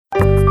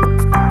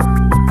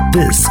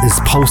This is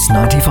Pulse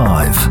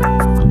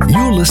 95.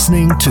 You're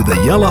listening to the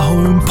Yellow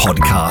Home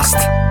Podcast.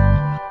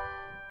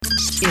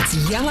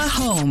 It's Yellow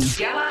Home.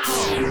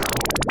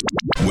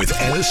 With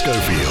Anna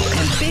Schofield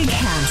And Big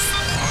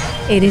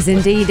House. It is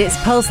indeed. It's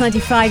Pulse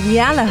 95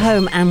 Yalla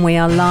Home, and we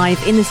are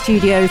live in the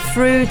studio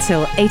through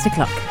till 8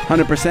 o'clock.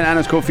 100%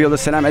 Anna Schofield.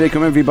 Assalamu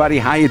alaikum, everybody.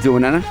 How you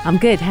doing, Anna? I'm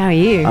good. How are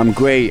you? I'm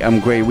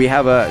great. We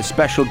have a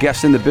special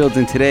guest in the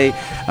building today.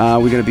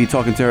 We're going to be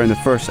talking to her in the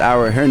first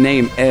hour. Her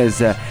name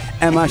is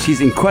Emma. She's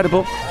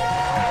incredible.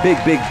 Big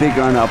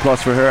round of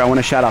applause for her. I want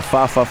to shout out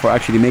Fafa for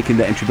actually making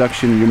the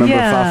introduction. You remember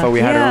Fafa? We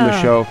had her on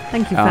the show.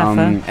 Thank you,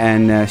 Fafa.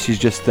 And she's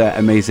just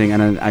amazing.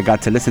 And I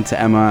got to listen to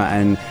Emma,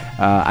 and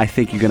I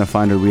think you're going to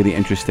find her really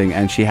interesting.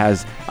 And she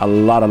has a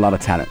lot of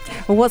talent.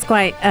 Well, what's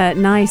quite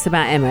nice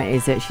about Emma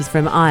is that she's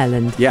from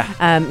Ireland.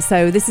 Yeah.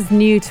 So this is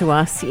new to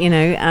us. You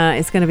know,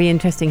 it's going to be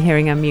interesting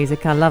hearing her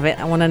music. I love it.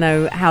 I want to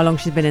know how long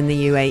she's been in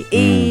the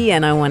UAE,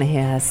 and I want to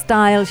hear her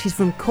style. She's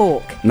from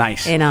Cork.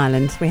 Nice. In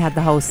Ireland. We had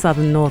the whole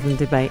southern-northern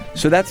debate.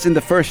 So that's in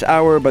the first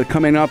hour, but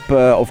coming up,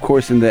 of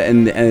course,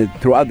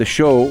 throughout the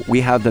show,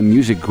 we have the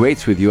music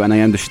greats with you, and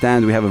I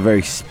understand we have a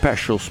very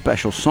special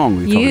song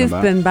we're talking about.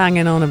 You've been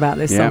banging on about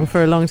this song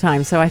for a long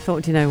time, so I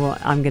thought, you know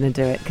what, I'm going to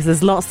do it, because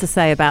there's lots to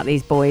say about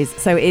these boys.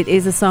 So it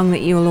is a song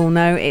that you'll all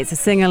know. It's a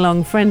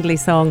sing-along, friendly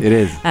song. It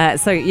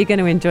is. So you're going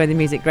to enjoy the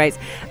music greats.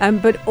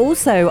 But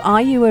also,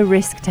 are you a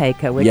risk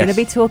taker? We're going to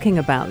be talking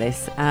about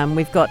this.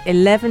 We've got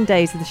 11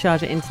 days of the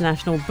Sharjah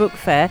International Book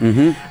Fair.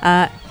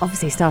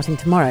 Obviously starting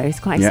tomorrow. It's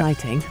quite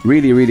exciting.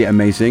 Really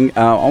amazing.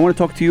 I want to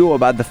talk to you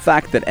about the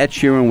fact that Ed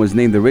Sheeran was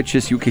named the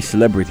richest UK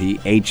celebrity,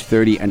 age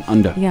 30 and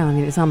under. Yeah, I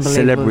mean, it's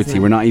unbelievable. Celebrity.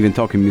 We're not even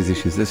talking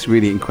musicians. That's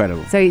really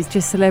incredible. So he's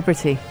just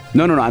celebrity?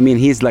 No. I mean,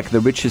 he's like the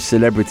richest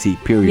celebrity,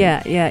 period.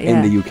 Yeah.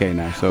 In the UK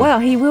now. So. Well,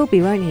 he will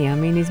be, won't he? I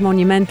mean, he's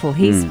monumental.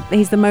 He's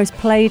the most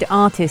played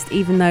artist,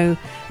 even though,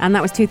 and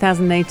that was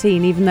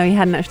 2018, even though he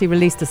hadn't actually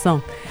released a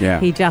song. Yeah.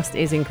 He just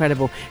is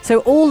incredible. So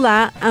all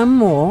that and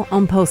more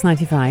on Pulse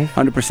 95.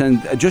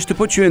 100%. Just to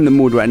put you in the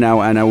mood right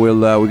now, Anna, we're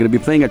going to be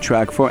playing a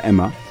track for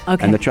Emma.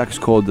 Okay. And the track is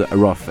called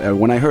Rough.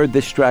 When I heard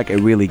this track,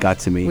 it really got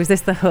to me. Was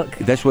this the hook?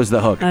 This was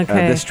the hook.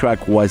 Okay. This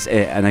track was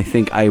it, and I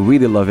think I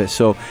really love it.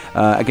 So,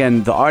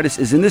 again, the artist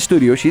is in the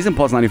studio. She's in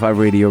Pulse 95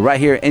 Radio right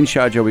here in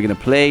Sharjah. We're going to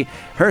play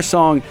her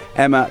song,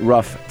 Emma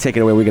Rough. Take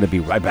it away. We're going to be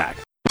right back.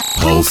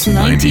 Pulse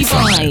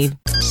 95.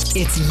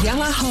 It's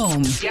Yellow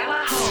Home.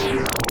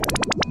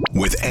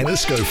 With Anna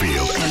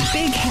Schofield And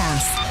Big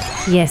House.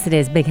 Yes, it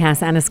is. Big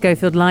House, Anna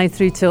Schofield, live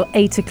through till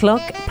 8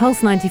 o'clock,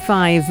 Pulse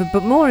 95.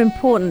 But more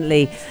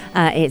importantly,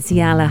 it's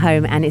Yalla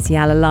Home and it's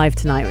Yalla Live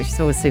tonight, which is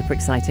always super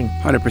exciting.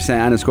 100%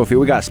 Anna Schofield.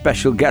 We got a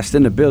special guest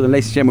in the building.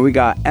 Ladies and gentlemen, we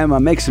got Emma.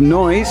 Make some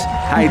noise.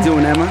 How you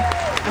doing, Emma?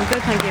 I'm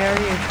good, thank you. How are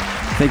you?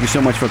 Thank you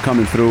so much for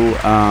coming through.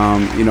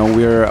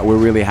 We're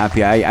really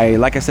happy. I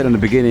like I said in the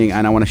beginning,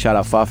 and I want to shout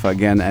out Fafa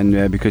again,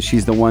 and because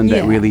she's the one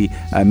that really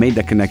made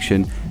that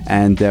connection,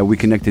 and we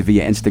connected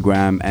via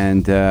Instagram,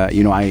 and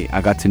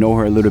I got to know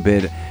her a little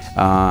bit.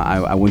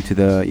 I went to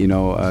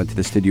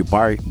the studio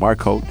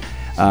Barcode.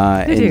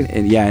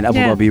 In Abu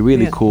Dhabi,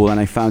 really cool, and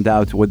I found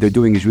out what they're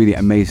doing is really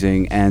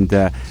amazing. And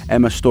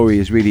Emma's story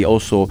is really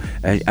also,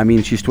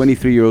 she's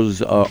 23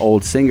 years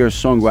old, singer,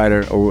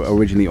 songwriter,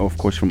 originally of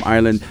course from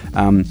Ireland.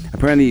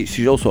 Apparently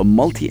she's also a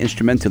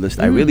multi-instrumentalist.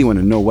 I really want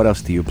to know, what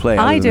else do you play?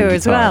 I do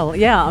as well.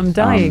 Yeah, I'm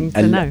dying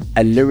to know.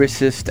 A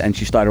lyricist, and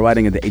she started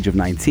writing at the age of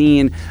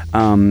 19.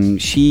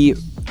 She,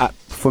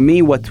 for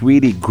me, what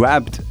really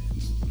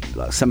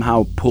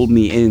somehow pulled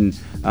me in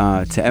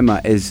to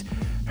Emma is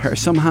her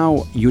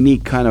somehow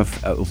unique kind of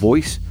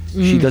voice.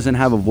 She doesn't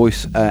have a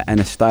voice and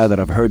a style that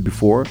I've heard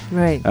before.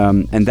 Right.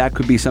 And that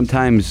could be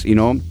sometimes,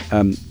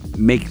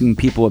 making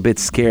people a bit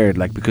scared,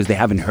 like, because they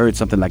haven't heard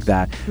something like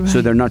that. Right.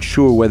 So they're not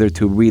sure whether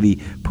to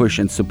really push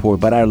and support.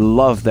 But I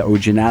love the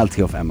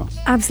originality of Emma.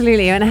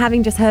 Absolutely. And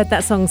having just heard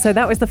that song, so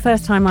that was the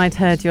first time I'd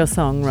heard your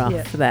song,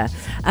 Rough, there.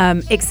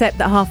 Except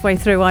that halfway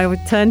through I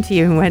would turn to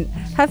you and went,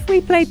 have we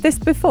played this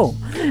before?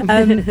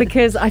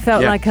 Because I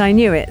felt like I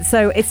knew it.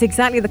 So it's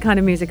exactly the kind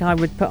of music I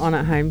would put on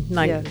at home.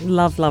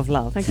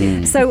 Love. Thank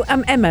you. So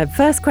Emma,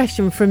 first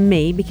question from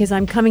me, because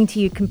I'm coming to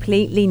you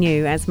completely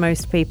new, as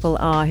most people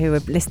are who are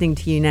listening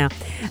to you now.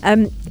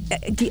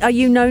 Are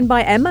you known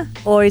by Emma,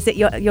 or is it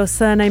your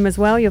surname as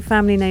well, your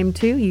family name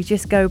too? You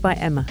just go by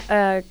Emma?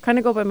 Kind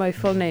of go by my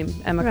full name,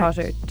 Emma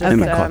Cotter.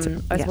 Emma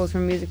Cotter. I suppose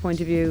from a music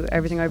point of view,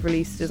 everything I've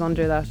released is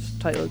under that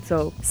title.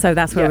 So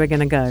that's where we're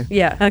going to go.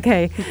 Yeah.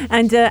 Okay.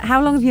 And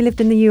how long have you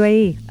lived in the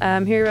UAE?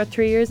 I'm here about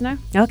 3 years now.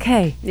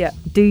 Okay. Yeah.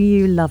 Do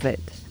you love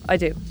it? I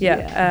do.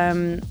 Yeah.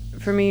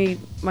 For me,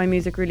 my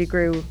music really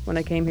grew when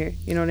I came here.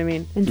 You know what I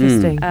mean?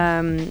 Interesting.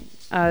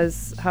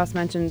 As Haas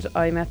mentioned,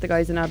 I met the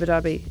guys in Abu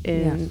Dhabi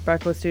in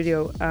Barco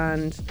Studio,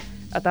 and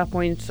at that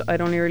point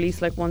I'd only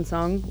released like one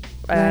song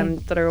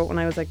that I wrote when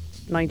I was like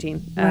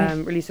 19.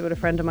 Released it with a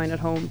friend of mine at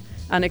home,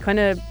 and it kind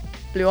of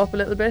blew up a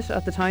little bit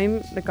at the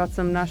time. It got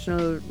some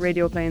national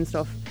radio play and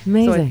stuff.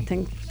 Amazing. So I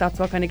think that's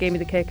what kind of gave me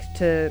the kick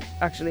to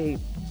actually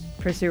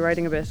pursue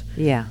writing a bit.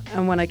 Yeah.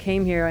 And when I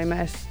came here, I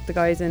met the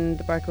guys in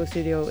the Barco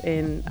studio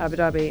in Abu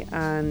Dhabi,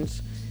 and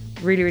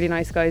really, really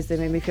nice guys. They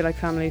made me feel like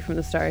family from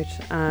the start,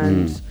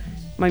 and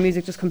my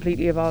music just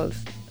completely evolved.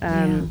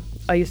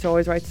 I used to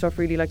always write stuff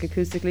really like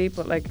acoustically,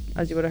 but like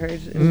as you would have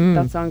heard in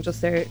that song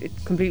just there, it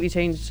completely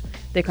changed.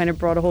 They kind of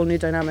brought a whole new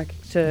dynamic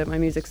to my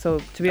music. So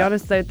to be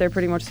honest, they're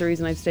pretty much the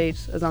reason I've stayed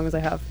as long as I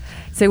have.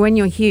 So when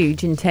you're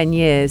huge in 10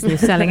 years and you're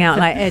selling out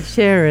like Ed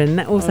Sheeran,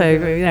 that also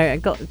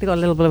got a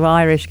little bit of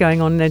Irish going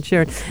on in Ed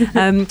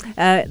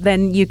Sheeran,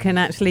 then you can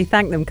actually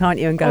thank them, can't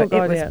you, and go, it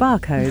was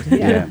Barcode.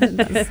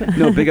 Yeah.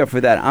 No, big up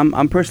for that.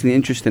 I'm personally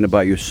interested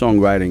about your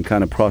songwriting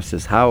kind of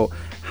process. How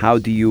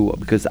do you,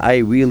 because I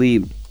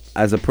really,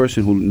 as a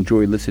person who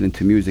enjoy listening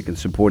to music and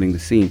supporting the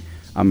scene,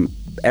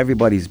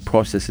 everybody's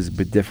process is a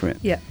bit different.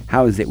 Yeah.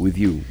 How is it with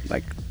you?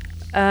 Like,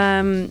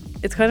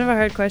 it's kind of a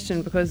hard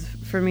question, because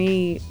for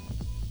me,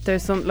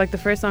 there's some, like the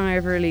first song I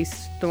ever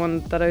released, the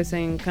one that I was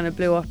saying kind of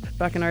blew up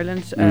back in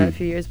Ireland a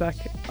few years back.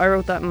 I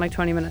wrote that in like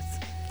 20 minutes.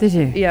 Did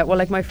you? Yeah. Well,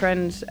 like my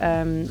friend,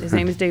 his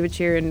name is David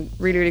Sheeran,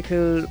 really, really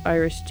cool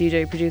Irish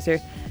DJ producer.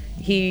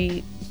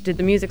 He did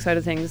the music side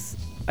of things.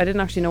 I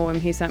didn't actually know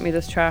him. He sent me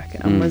this track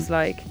and was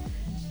like,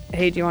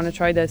 hey, do you want to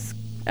try this?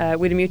 We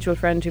had a mutual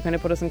friend who kind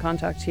of put us in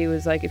contact. He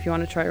was like, if you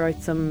want to try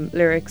write some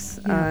lyrics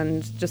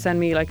and just send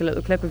me like a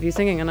little clip of you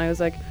singing. And I was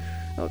like,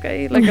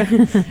 okay. Like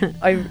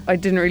I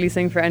didn't really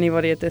sing for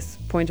anybody at this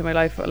point in my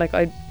life. Like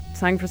I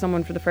sang for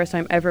someone for the first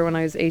time ever when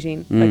I was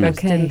 18. Like I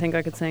just didn't think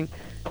I could sing.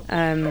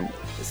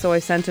 So I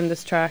sent him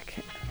this track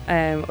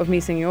of me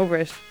singing over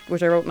it,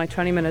 which I wrote in like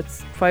 20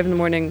 minutes, 5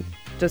 a.m,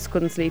 just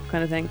couldn't sleep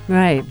kind of thing.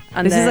 Right.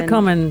 And this is a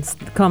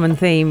common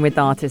theme with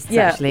artists,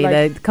 actually. Like,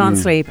 they can't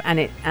sleep, and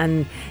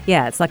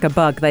it's like a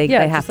bug. They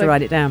have to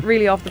write it down.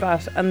 Really off the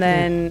bat. And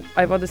then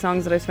I have other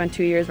songs that I've spent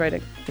 2 years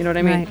writing. You know what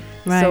I mean?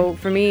 Right. So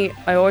for me,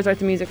 I always write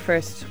the music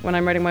first when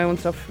I'm writing my own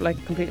stuff,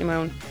 like completely my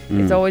own.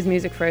 It's always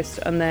music first,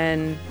 and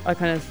then I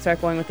kind of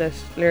start going with it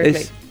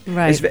lyrically.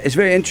 Right. It's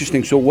very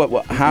interesting. So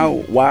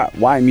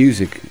why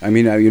music? I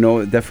mean,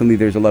 definitely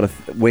there's a lot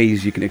of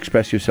ways you can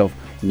express yourself.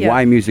 Yeah.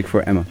 Why music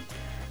for Emma?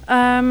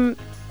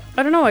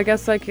 I don't know. I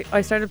guess like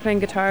I started playing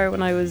guitar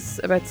when I was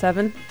about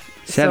 7.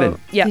 7? So,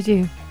 yeah. Did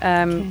you?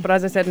 But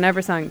as I said,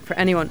 never sang for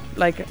anyone.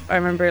 Like I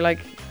remember like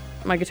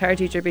my guitar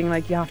teacher being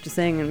like, you have to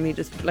sing, and me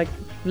just like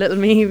little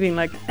me being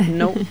like,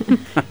 no,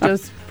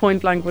 just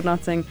point blank would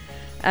not sing.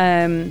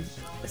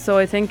 So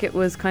I think it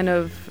was kind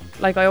of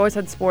like I always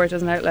had sport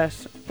as an outlet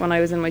when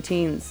I was in my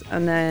teens,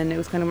 and then it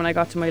was kind of when I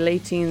got to my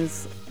late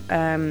teens,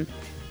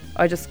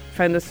 I just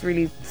found this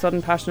really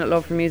sudden passionate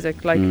love for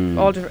music, like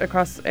all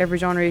across every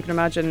genre you can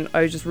imagine.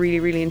 I was just really,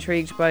 really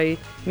intrigued by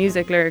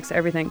music, lyrics,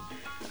 everything.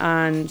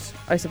 And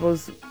I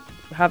suppose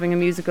having a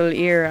musical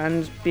ear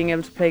and being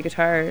able to play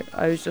guitar,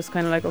 I was just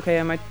kind of like, okay,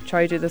 I might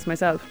try to do this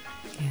myself.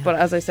 Yeah. But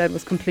as I said,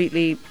 was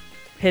completely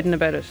hidden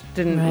about it.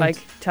 Didn't like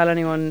tell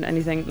anyone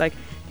anything. Like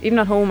even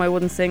at home, I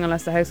wouldn't sing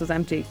unless the house was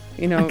empty.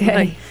 You know,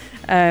 okay.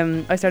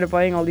 I started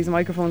buying all these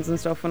microphones and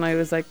stuff when I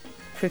was like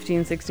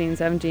 15, 16,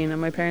 17, and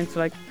my parents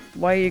were like,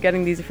 why are you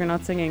getting these if you're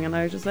not singing? And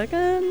I was just like,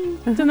 I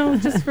don't know,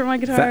 just for my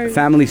guitar.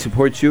 Family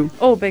supports you?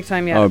 Oh, big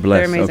time, yeah. Oh, bless.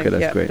 They're amazing. Okay,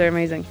 that's great. They're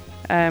amazing.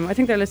 I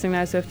think they're listening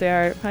now, so if they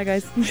are, hi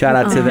guys. Shout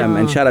out to them,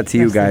 and shout out to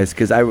you guys,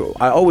 because I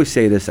always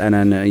say this, and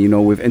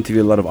then we've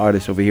interviewed a lot of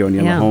artists over here on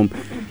Yellow Home.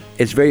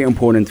 It's very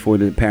important for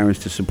the parents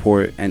to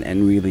support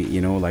and really,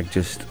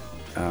 just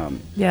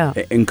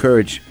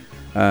encourage.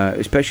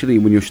 Especially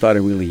when you're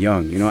starting really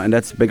young, and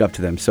that's big up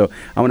to them. So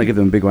I want to give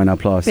them a big round of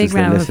applause. Big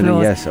round of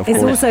applause. Yes, of course.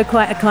 It's also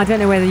quite, I don't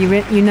know whether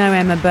you know,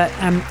 Emma, but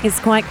it's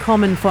quite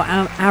common for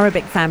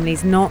Arabic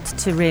families not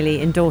to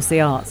really endorse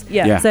the arts.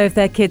 Yeah. So if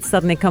their kids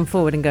suddenly come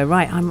forward and go,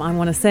 right, I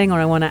want to sing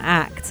or I want to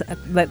act,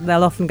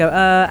 they'll often go,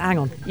 hang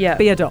on,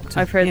 be a doctor.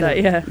 I've heard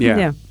that,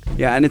 Yeah.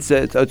 Yeah, and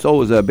it's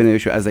always been an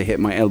issue as I hit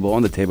my elbow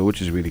on the table,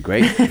 which is really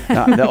great.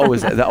 That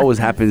always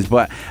happens.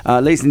 But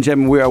ladies and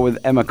gentlemen, we are with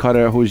Emma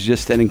Cotter, who's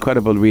just an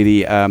incredible,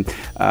 really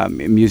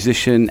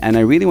musician, and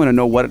I really want to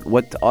know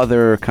what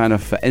other kind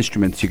of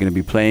instruments you're going to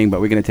be playing. But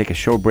we're going to take a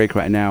short break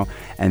right now,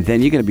 and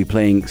then you're going to be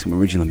playing some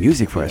original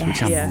music for us,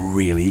 which I'm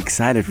really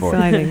excited for.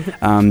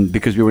 Exciting.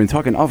 Because we were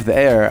talking off the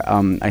air,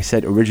 I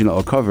said original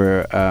or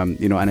cover,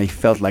 and I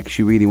felt like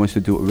she really wants to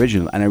do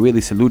original, and I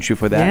really salute you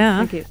for that.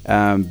 Yeah. Thank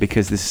you.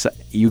 Because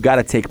you got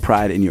to take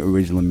pride in your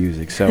original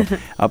music. So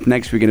up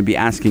next, we're going to be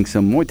asking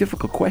some more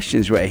difficult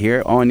questions right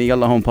here on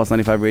Yalla Home Pulse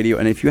 95 Radio.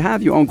 And if you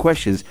have your own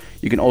questions,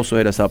 you can also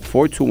hit us up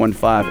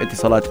 4215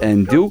 Etisalat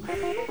and do.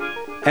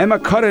 Emma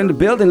Cotter in the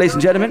building, ladies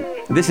and gentlemen.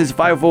 This is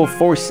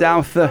 504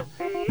 South, the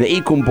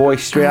Ecom Boy,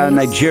 straight out of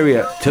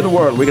Nigeria to the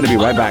world. We're going to be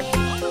right back.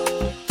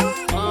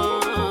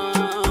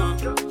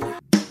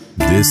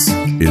 This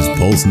is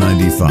Pulse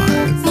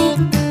 95.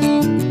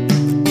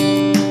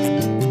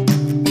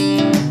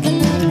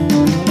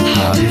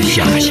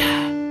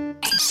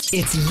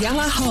 It's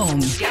Yalla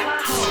Home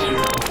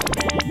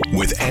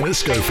With Anna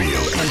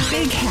Schofield and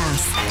Big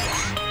House.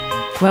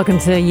 Welcome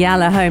to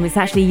Yalla Home. It's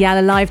actually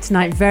Yalla Live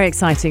tonight. Very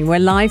exciting. We're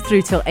live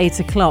through till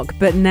 8 o'clock,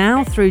 but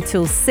now through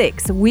till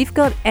 6. We've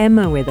got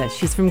Emma with us.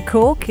 She's from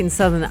Cork in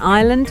Southern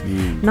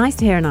Ireland. Nice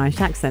to hear an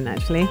Irish accent,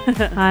 actually.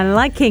 I'm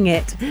liking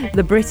it,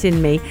 the Brit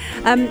in me.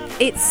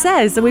 It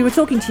says, we were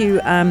talking to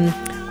you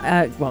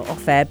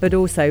off air, but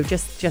also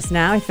just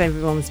now, if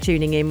everyone was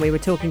tuning in, we were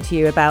talking to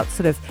you about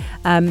sort of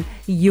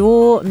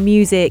your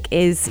music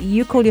is,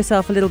 you call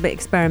yourself a little bit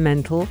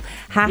experimental.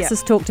 Hass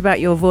has talked about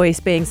your voice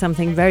being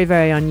something very,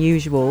 very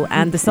unusual.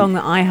 And the song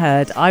that I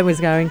heard, I was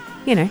going,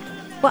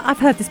 well, I've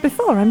heard this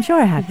before, I'm sure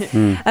I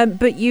have.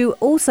 But you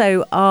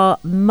also are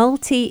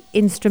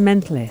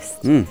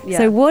multi-instrumentalist.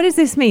 So what does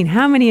this mean?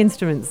 How many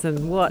instruments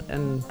and what?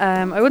 And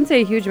I wouldn't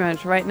say a huge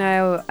amount. Right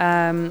now,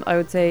 I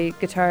would say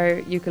guitar,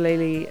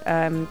 ukulele,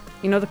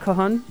 the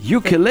cajon?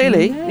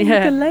 Ukulele?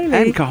 Ukulele.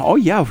 And oh,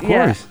 yeah, of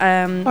course.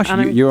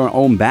 Yeah, you're your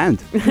own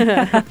band.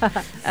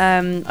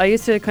 I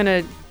used to kind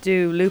of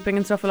do looping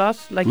and stuff a lot,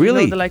 like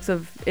really? The likes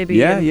of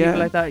Ibby and people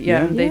like that.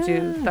 Yeah, they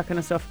do that kind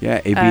of stuff.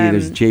 Yeah, Ibby.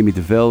 There's Jamie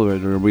DeVille,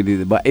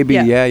 but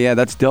Ibby,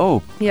 that's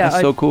dope. Yeah,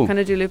 that's so cool. Kind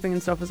of do looping and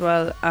stuff as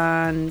well.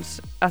 And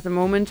at the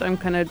moment, I'm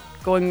kind of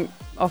going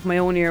off my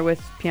own ear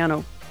with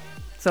piano,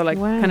 so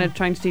kind of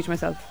trying to teach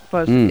myself.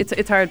 But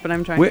it's hard, but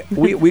I'm trying.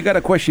 We got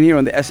a question here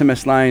on the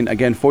SMS line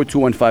again,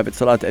 4215. It's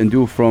Salat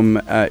Ndu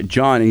from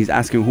John, and he's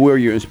asking, who are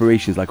your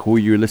inspirations? Like, who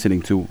you're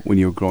listening to when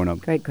you were growing up?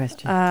 Great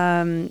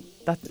question.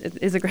 That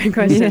is a great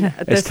question.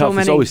 It's tough.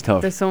 It's always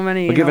tough. There's so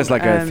many. But give us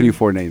like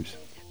 3-4 names.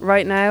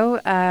 Right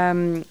now,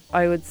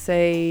 I would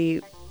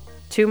say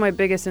two of my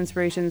biggest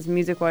inspirations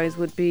music-wise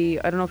would be,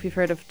 I don't know if you've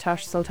heard of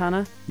Tash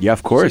Sultana. Yeah,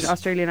 of course. She's an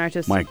Australian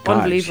artist. My God,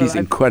 unbelievable. she's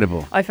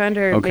incredible. I found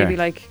her maybe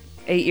like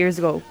 8 years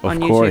ago on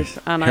YouTube. Of course.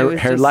 And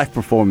her live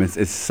performance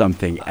is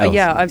something else.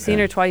 I've seen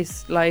her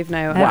twice live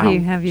now.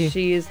 Have you?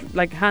 She is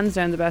like hands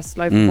down the best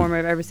live performer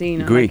I've ever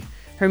seen. Agree. And,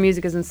 her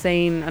music is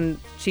insane, and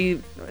she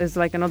is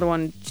like another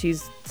one.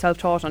 She's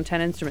self-taught on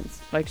 10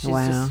 instruments. Like, she's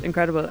just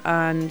incredible.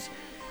 And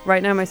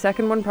right now, my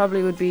second one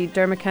probably would be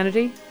Dermot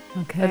Kennedy.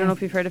 Okay. I don't know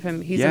if you've heard of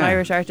him. He's an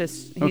Irish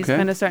artist. He's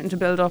kind of starting to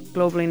build up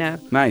globally now.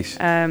 Nice.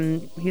 I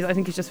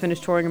think he's just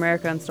finished touring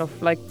America and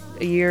stuff. Like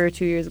a year or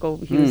 2 years ago,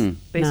 he was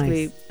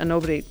basically a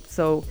nobody.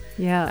 So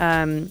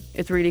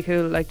it's really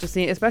cool. Like, just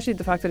seeing, especially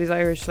the fact that he's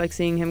Irish, like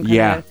seeing him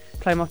kind of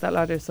climb up that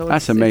ladder. So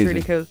that's amazing.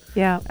 It's really cool.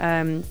 Yeah.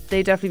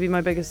 They definitely be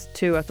my biggest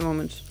two at the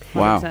moment. 100%.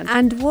 Wow.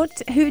 And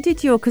who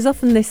did because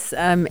often this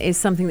is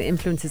something that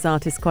influences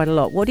artists quite a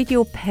lot. What did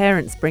your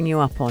parents bring you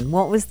up on?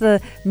 What was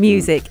the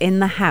music in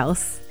the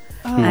house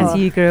as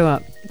you grew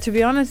up? To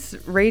be honest,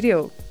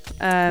 radio.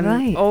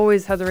 Right.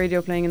 Always had the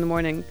radio playing in the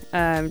morning,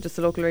 just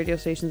the local radio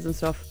stations and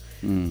stuff.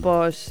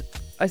 But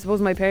I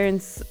suppose my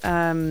parents,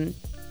 they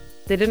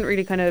didn't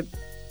really kind of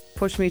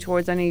push me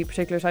towards any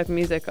particular type of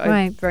music.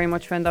 I very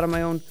much found that on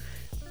my own.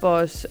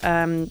 But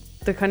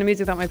the kind of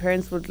music that my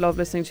parents would love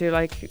listening to,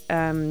 like,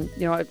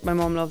 my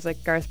mom loves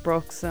like Garth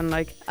Brooks and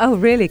like... Oh,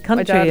 really?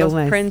 Country my dad almost.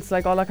 loves Prince,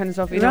 like all that kind of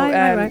stuff.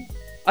 Right.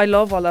 I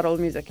love all that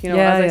old music. As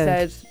I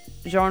said,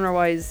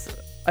 genre-wise,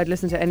 I'd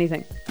listen to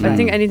anything. I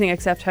think anything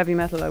except heavy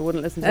metal, I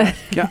wouldn't listen to.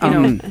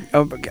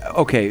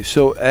 Okay,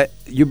 so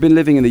you've been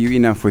living in the UAE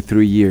now for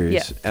 3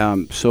 years. Yeah.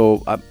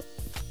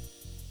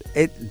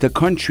 The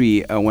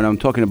country, when I'm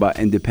talking about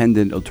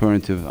independent,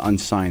 alternative,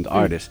 unsigned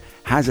artists,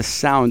 has a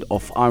sound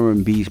of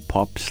R&B,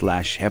 pop /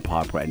 hip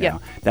hop right now.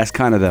 That's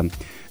kind of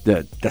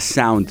the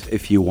sound,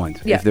 if you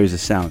want, if there's a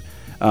sound.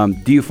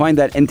 Do you find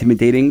that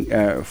intimidating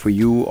for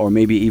you, or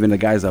maybe even the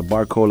guys at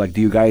Barco? Like,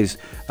 do you guys,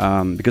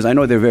 because I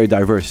know they're very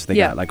diverse. They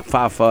got like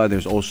Fafa,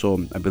 there's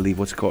also, I believe,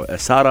 what's it called,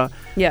 Sara,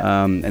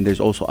 and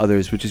there's also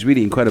others, which is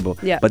really incredible.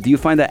 Yeah. But do you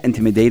find that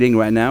intimidating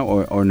right now,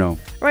 or no?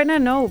 Right now,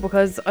 no,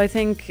 because I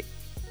think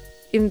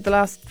in the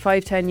last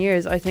 5-10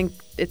 years, I think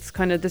it's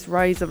kind of this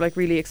rise of like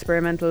really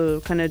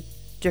experimental kind of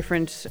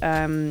different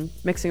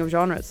mixing of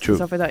genres and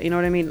stuff like that, you know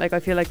what I mean? Like, I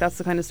feel like that's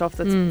the kind of stuff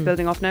that's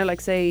building up now.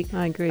 Like, say,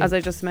 I agree. As I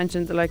just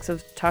mentioned, the likes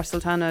of Tash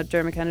Sultana,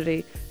 Dermot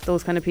Kennedy,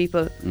 those kind of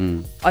people,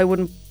 I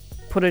wouldn't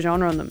put a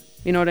genre on them,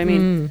 you know what I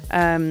mean?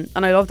 And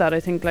I love that. I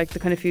think like the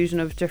kind of fusion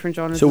of different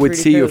genres. So we'd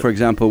really see cool. you, for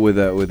example, with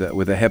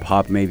a hip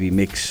hop maybe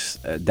mix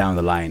down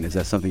the line. Is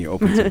that something you're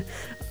open to?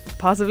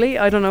 Possibly,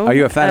 I don't know. Are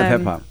you a fan of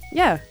hip hop?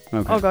 Yeah.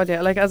 Okay. Oh god,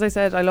 yeah. Like, as I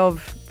said, I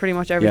love pretty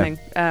much everything.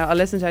 I'll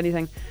listen to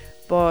anything,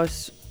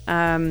 but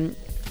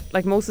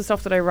like most of the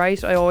stuff that I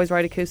write, I always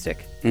write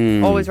acoustic.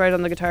 Always write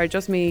on the guitar,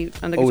 just me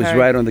and the guitar. Always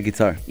write on the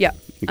guitar. Yeah.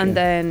 Okay. And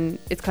then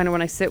it's kind of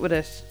when I sit with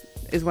it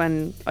is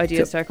when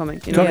ideas start coming.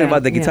 You know? Talking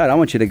about the guitar, I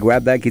want you to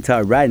grab that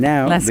guitar right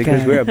now.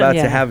 Because we're about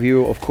to have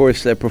you, of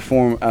course,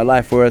 perform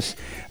live for us.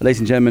 Ladies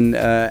and gentlemen,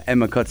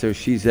 Emma Cotter,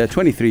 she's a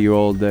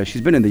 23-year-old.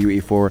 She's been in the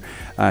UAE for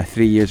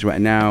 3 years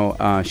right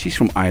now. She's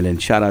from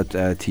Ireland. Shout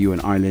out to you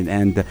in Ireland.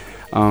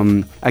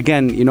 And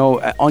again, you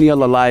know, on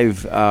Yalla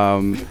Live,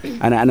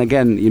 and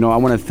again, you know, I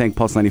want to thank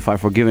Pulse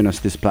 95 for giving us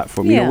this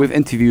platform. You know, we've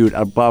interviewed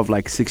above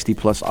like 60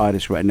 plus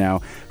artists right now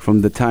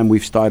from the time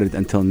we've started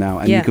until now,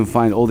 and you can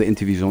find all the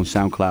interviews on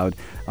SoundCloud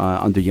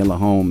under Yalla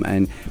Home.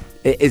 And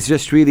it's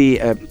just really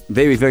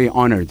very, very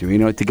honored,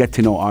 to get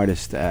to know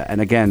artists.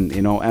 And again,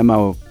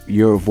 Emma,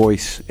 your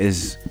voice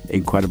is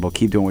incredible.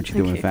 Keep doing what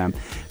you're doing, fam.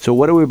 So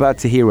what are we about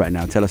to hear right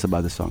now? Tell us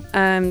about the song.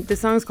 The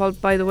song is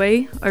called By the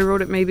Way. I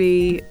wrote it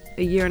maybe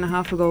a year and a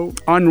half ago.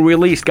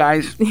 Unreleased,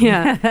 guys.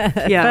 Yeah,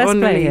 First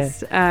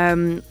unreleased.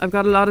 I've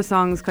got a lot of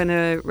songs kind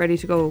of ready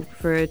to go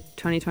for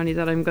 2020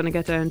 that I'm going to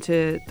get down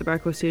to the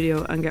Barco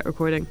studio and get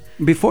recording.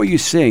 Before you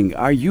sing,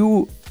 are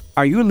you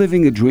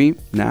living a dream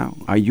now?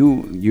 Are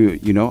you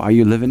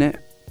living it?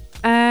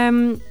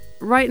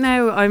 Right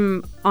now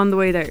I'm on the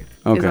way there.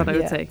 Okay. Is what I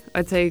would say.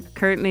 I'd say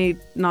currently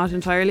not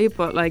entirely,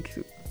 but like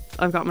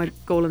I've got my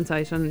goal in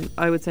sight, and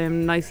I would say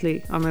I'm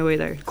nicely on my way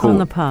there. Cool. On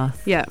the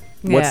path. Yeah.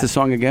 What's the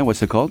song again?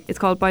 What's it called? It's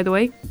called By the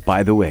Way.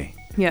 By the Way.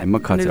 Yeah.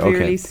 And Cotter. It'll be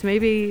Okay. released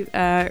maybe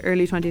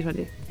early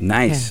 2020.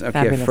 Nice. Yeah,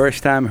 Okay. fabulous.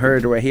 First time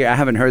heard right here. I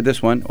haven't heard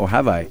this one, or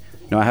have I?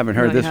 No, I haven't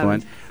heard No, you this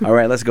one. haven't. All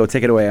right, let's go.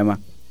 Take it away, Emma.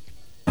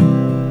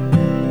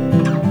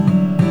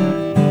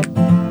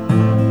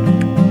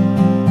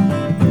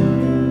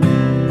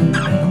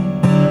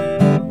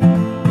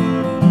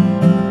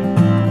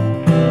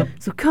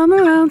 So come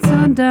around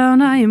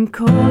sundown, I am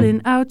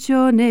calling out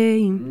your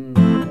name.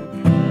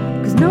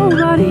 'Cause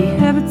nobody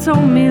ever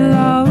told me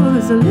love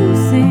is a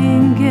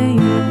losing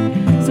game.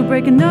 So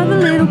break another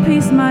little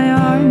piece of my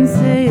heart and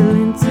sail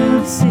into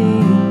the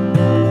sea.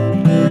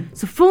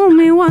 So fool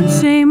me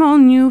once, shame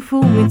on you.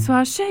 Fool me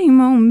twice,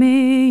 shame on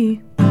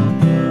me.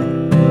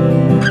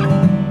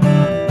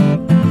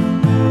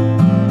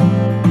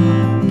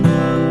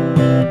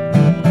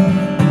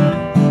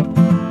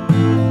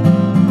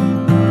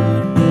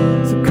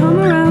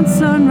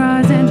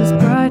 Sunrise and just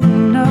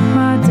brighten up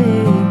my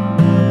day.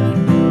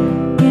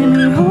 Give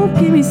me hope,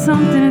 give me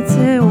something to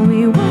tell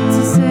me what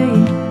to say.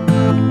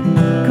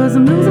 'Cause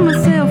I'm losing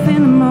myself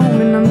in the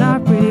moment, I'm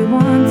not really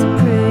one to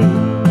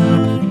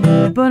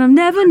pray. But I'm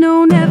never,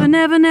 no, never,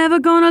 never, never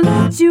gonna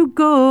let you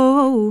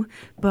go.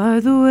 By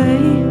the way,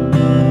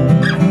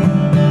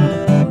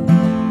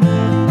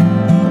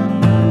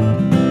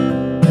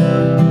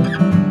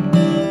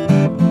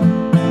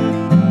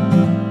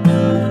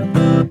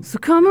 so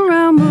come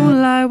around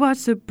moonlight,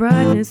 watch the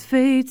brightness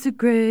fade to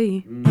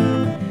grey.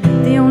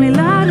 The only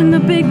light in the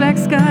big black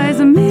sky is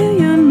a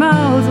million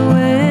miles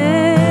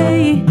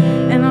away.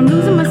 And I'm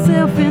losing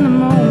myself in the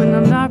moment,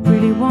 I'm not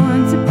really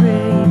one to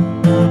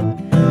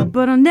pray.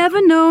 But I'll never,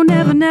 no,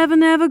 never, never,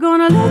 never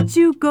gonna let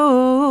you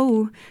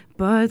go.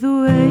 By the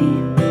way,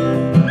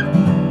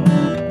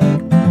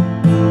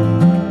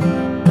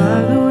 by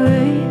the way.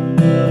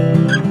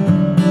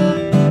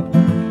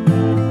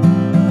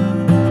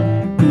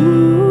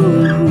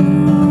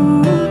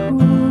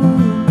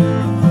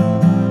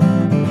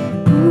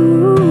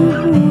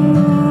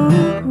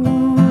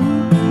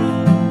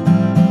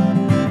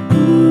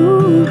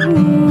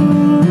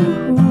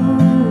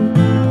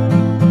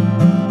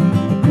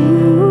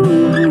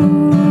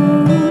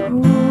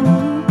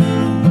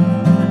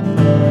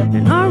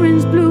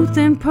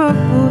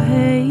 Purple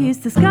haze,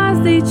 the skies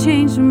they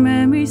change, the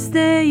memories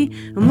stay.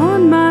 I'm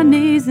on my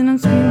knees and I'm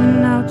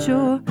screaming out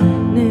your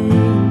name.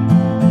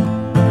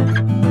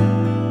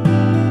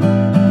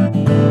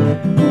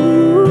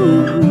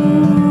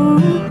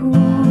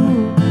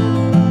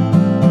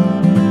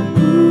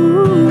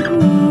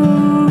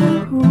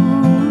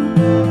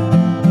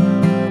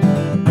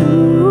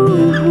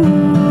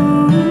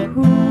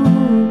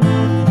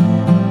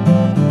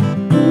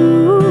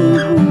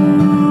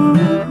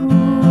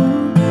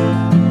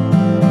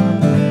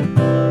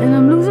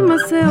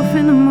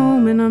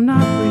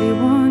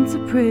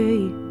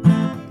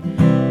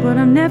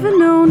 Never,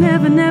 no,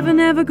 never, never,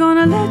 never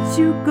gonna let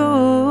you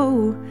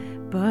go.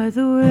 By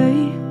the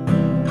way,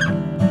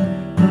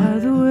 by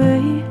the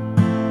way,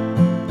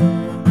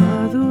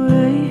 by the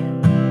way,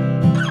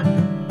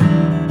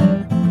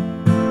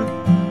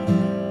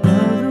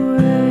 by the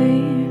way.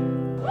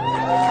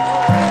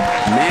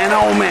 Man,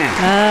 oh man.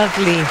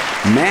 Lovely.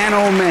 Man,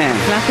 oh man.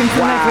 Clapping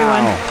from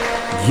everyone.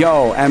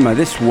 Yo, Emma,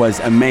 this was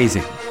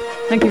amazing.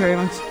 Thank you very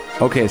much.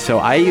 Okay, so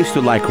I used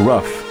to like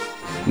rough.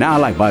 Now I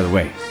like By the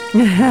Way. I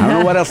don't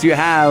know what else you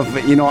have,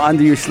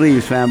 under your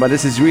sleeves, fam, but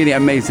this is really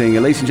amazing.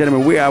 Ladies and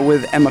gentlemen, we are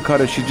with Emma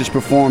Cotter. She just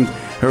performed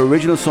her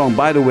original song,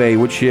 By the Way,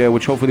 which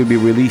hopefully will be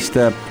released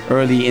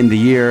early in the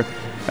year.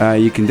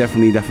 You can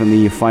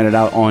definitely find it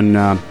out on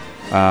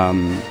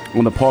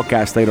the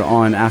podcast later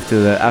on after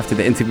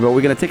the interview. But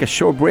we're going to take a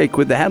short break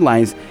with the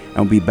headlines, and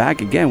we'll be back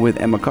again with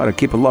Emma Cotter.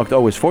 Keep it locked.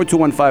 Always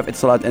 4215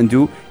 Itsalat and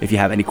do. If you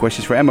have any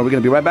questions for Emma, we're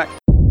going to be right back.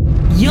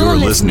 You're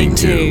listening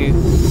to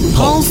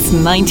Pulse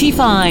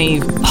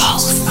 95.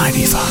 Pulse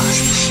 95.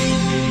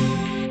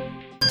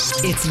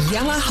 It's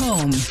Yella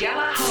Home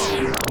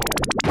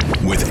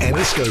With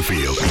Emma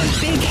Schofield. and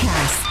Big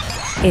Cass.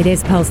 It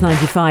is Pulse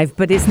 95,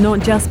 but it's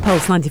not just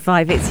Pulse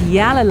 95, it's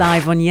Yalla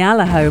Live on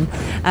Yalla Home.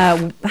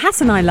 Hass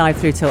and I live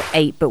through till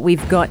 8, but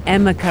we've got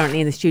Emma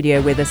currently in the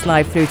studio with us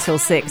live through till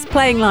 6,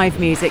 playing live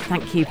music.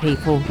 Thank you,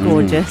 people.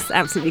 Gorgeous,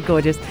 absolutely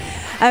gorgeous.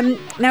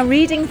 Now,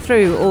 reading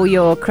through all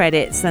your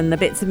credits and the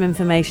bits of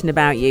information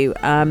about you,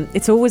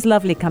 it's always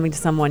lovely coming to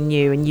someone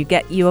new, and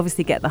you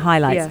obviously get the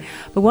highlights. Yeah.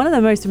 But one of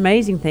the most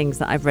amazing things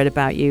that I've read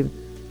about you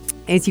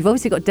is you've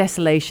obviously got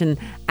Desolation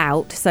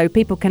out, so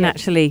people can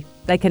actually...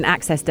 They can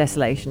access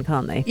Desolation,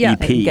 can't they? Yeah.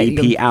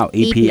 EP out.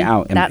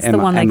 That's Emma,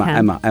 the one they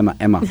can.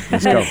 Emma.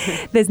 Let's go.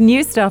 There's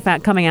new stuff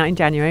out coming out in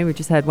January. We've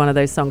just heard one of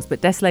those songs,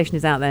 but Desolation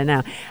is out there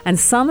now. And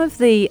some of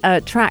the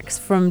tracks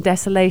from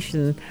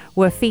Desolation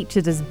were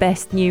featured as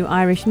Best New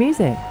Irish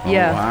Music.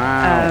 Yeah.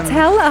 Wow.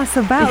 Tell us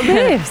about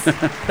this.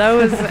 That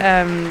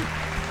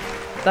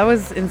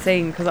was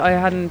insane because I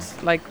hadn't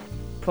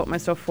put my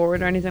stuff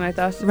forward or anything like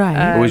that.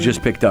 Right. It was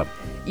just picked up.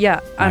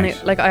 Yeah, and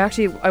Nice.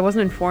 I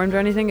wasn't informed or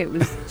anything. It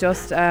was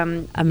just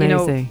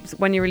Amazing.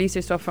 When you release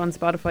your stuff on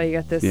Spotify, you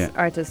get this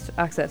artist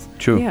access.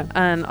 True. Yeah.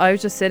 And I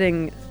was just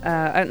sitting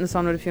out in the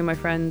sun with a few of my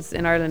friends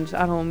in Ireland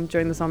at home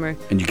during the summer.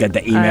 And you get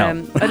the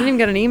email. I didn't even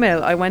get an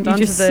email. I went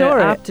onto just the saw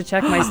it. app to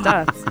check my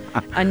stats,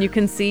 and you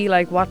can see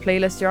what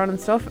playlist you're on and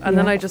stuff. And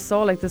then I just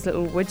saw this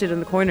little widget in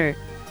the corner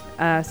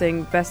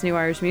saying Best New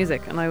Irish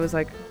Music, and I was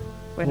like,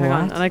 wait, hang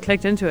on. What? And I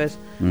clicked into it,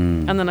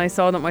 and then I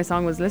saw that my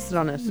song was listed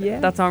on it.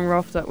 Yeah. That song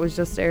Rough that was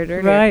just aired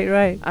earlier.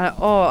 Right.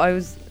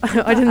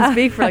 I didn't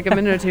speak for a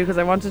minute or two because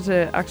I wanted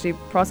to actually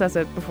process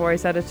it before I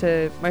said it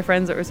to my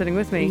friends that were sitting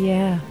with me.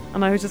 Yeah.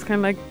 And I was just kind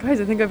of like,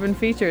 guys, I think I've been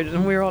featured.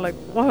 And we were all like,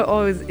 what?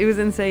 Oh, it was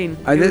insane.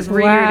 It this- was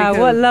really, Wow, really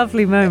cool. what a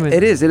lovely moment.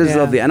 It is Yeah.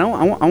 lovely. And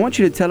I want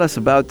you to tell us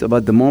about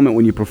the moment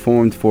when you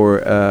performed for,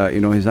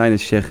 His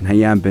Highness Sheikh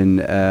Hayyan bin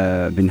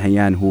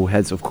Hayyan, who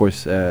heads, of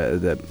course,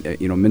 the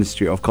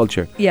Ministry of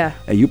Culture. Yeah.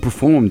 You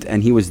performed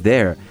and he was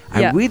there. I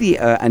Yeah. really,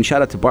 and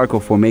shout out to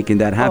Barco for making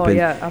that happen.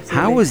 yeah, absolutely.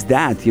 How was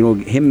that?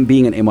 Him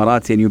being an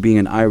Emirati and you being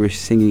an Irish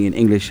singing in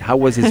English. How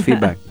was his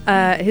feedback?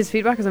 His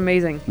feedback is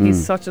amazing.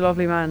 He's such a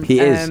lovely man. He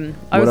is.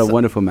 What a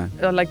wonderful man.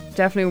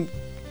 Definitely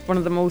one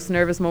of the most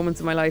nervous moments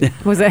of my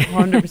life. Was it?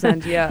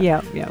 100%, yeah.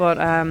 Yeah. But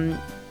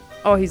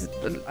he's,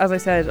 as I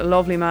said, a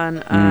lovely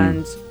man,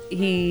 and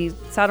he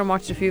sat and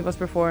watched a few of us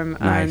perform,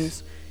 Nice. and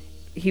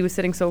he was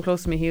sitting so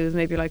close to me. He was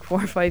maybe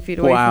 4 or 5 feet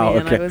away Wow, from me,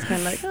 and okay. I was kind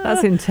of like,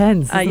 That's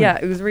intense. isn't yeah,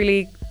 it? it was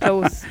really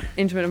close,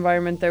 intimate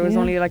environment. There was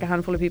Yeah. only a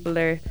handful of people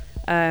there.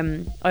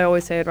 I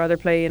always say I'd rather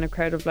play in a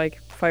crowd of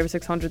 500 or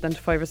 600 than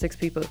to 5 or 6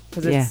 people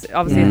because it's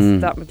obviously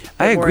it's that much.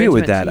 I more agree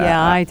with intimate. that.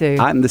 Yeah, I do.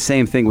 I'm the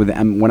same thing with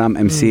when I'm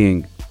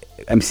emceeing.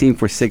 Emceeing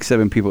for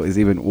 6-7 people is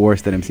even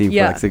worse than emceeing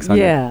Yeah. for 600.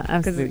 Yeah,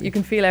 Because absolutely. you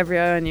can feel every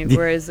eye on you.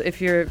 Whereas if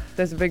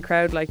there's a big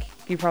crowd,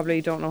 you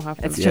probably don't know half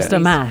of them. It's just a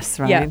mass,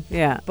 right?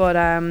 Yeah. But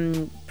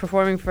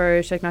performing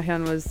for Sheikh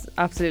Nahyan was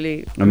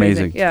absolutely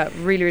Amazing. Yeah,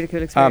 really, really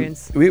cool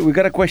experience. We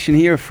got a question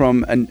here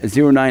from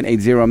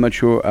 0980. I'm not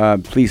sure.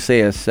 Please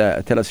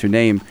tell us your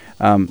name.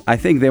 I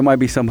think there might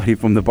be somebody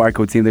from the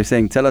Barco team. They're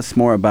saying, tell us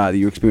more about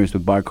your experience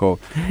with Barco.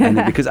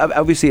 And because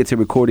obviously it's a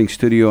recording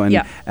studio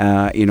and,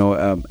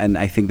 and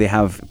I think they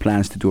have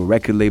plans to do a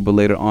record label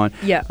later on.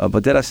 Yeah.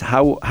 But tell us,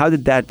 how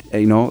did that,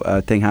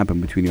 thing happen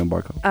between you and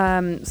Barco?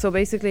 So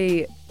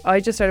basically, I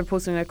just started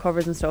posting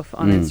covers and stuff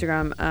on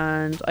Instagram,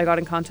 and I got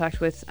in contact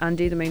with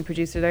Andy, the main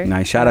producer there.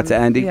 Nice. Shout out to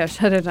Andy. Yeah,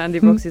 shout out to Andy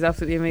Brooks. He's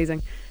absolutely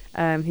amazing.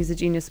 He's a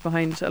genius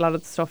behind a lot of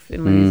the stuff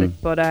in my music.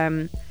 But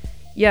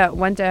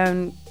went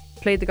down,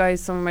 played the guys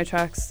some of my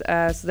tracks.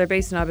 So they're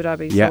based in Abu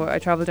Dhabi. Yeah. So I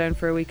travelled down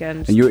for a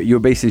weekend. And you're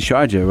based in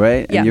Sharjah,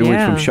 right? Yeah. And you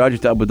went from Yeah. Sharjah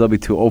to Abu Dhabi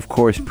to, of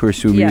course,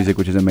 pursue Yeah. music,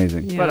 which is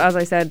amazing. Yeah. But as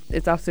I said,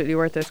 it's absolutely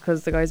worth it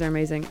because the guys are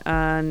amazing.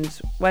 And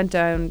went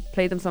down,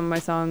 played them some of my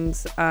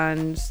songs,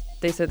 and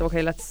they said,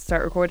 okay, let's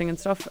start recording and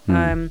stuff.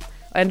 I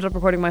ended up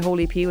recording my whole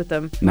EP with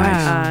them.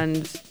 Nice. Wow.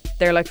 And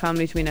they're like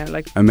family to me now.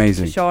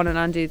 Amazing. Sean and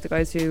Andy, the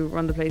guys who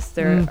run the place,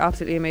 they're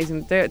absolutely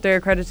amazing. They're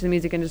a credit to the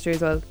music industry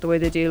as well, the way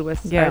they deal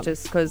with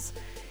artists, because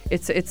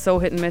it's so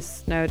hit and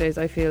miss nowadays,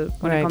 I feel,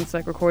 when it comes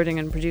to recording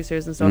and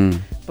producers and stuff.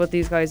 But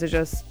these guys are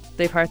just,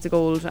 they've hearts of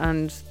gold,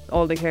 and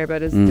all they care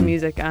about is the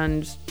music,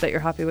 and that you're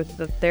happy with it,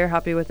 that they're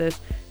happy with it.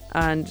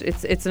 And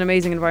it's an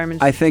amazing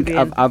environment. I think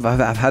I've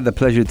had the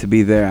pleasure to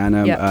be there, and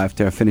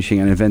after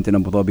finishing an event in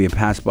Abu Dhabi, I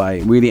passed by.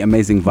 Really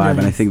amazing vibe,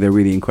 and I think they're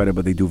really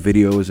incredible. They do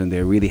videos, and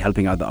they're really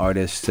helping out the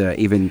artists.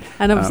 And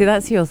obviously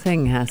that's your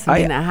thing, Hass. I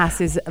mean,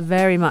 Hass is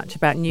very much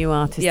about new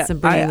artists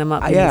and bringing them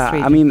up in this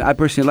region. I mean, I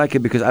personally like it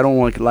because I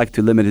don't like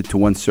to limit it to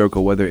one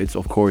circle. Whether it's,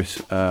 of course,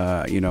 we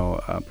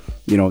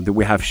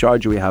have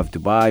Sharjah, we have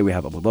Dubai, we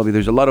have Abu Dhabi.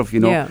 There's a lot of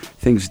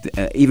things.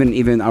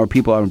 Even our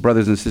people, our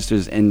brothers and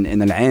sisters in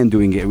Al Ain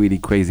doing it really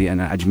crazy, and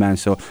Ajman.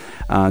 So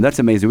that's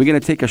amazing. We're gonna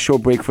take a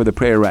short break for the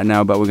prayer right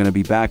now, but we're gonna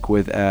be back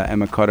with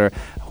Emma Cotter,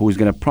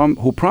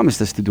 who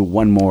promised us to do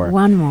one more.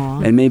 One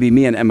more. And maybe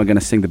me and Emma are gonna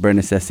sing the Bare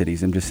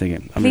Necessities. I'm just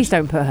singing. Please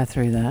don't put her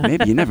through that.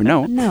 Maybe, you never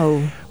know.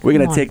 No. We're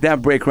going to take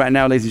that break right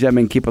now, ladies and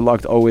gentlemen. Keep it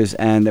locked always.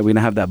 And we're going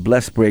to have that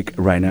blessed break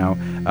right now.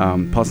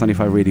 Pulse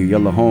 95 Radio,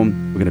 Yalla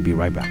Home. We're going to be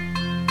right back.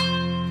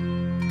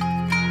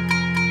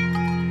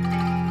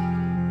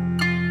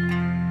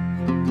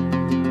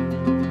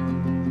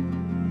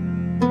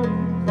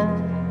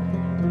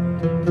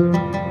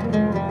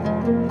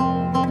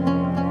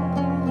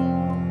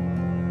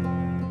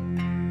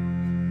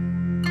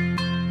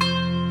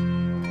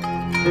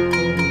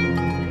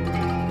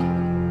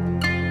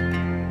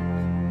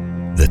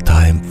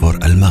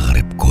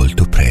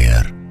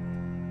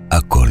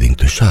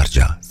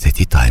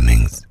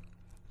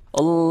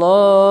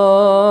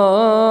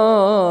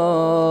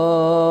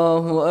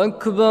 الله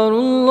أكبر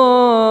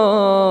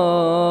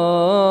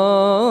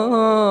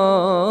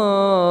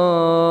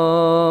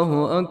الله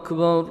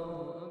أكبر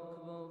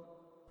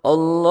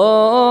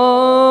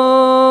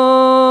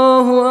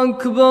الله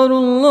أكبر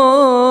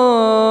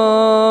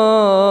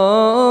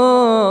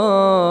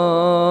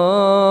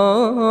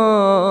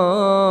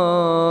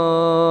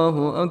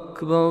الله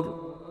أكبر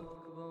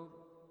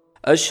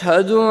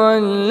أشهد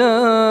أن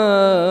لا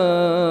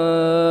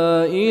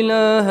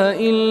إله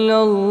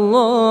إلا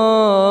الله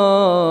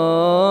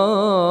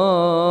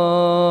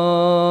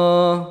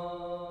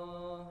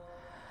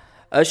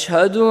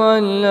أشهد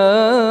أن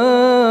لا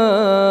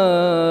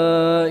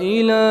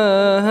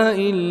إله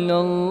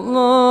إلا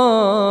الله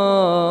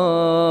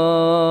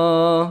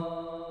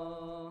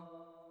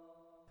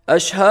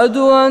أشهد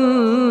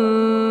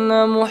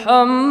أن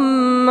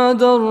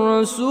محمدًا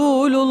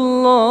رسول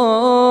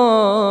الله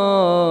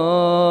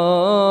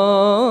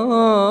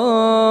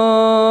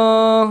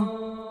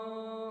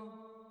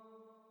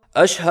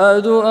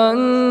أشهد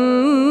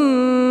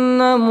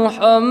أن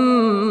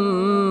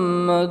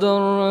محمدًا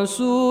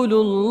رسول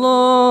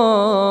الله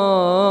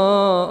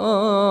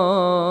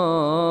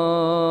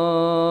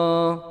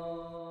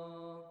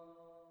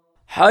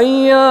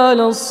حي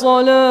على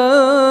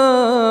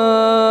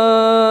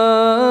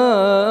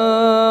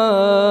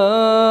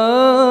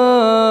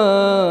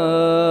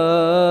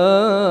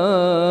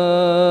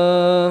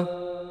الصلاة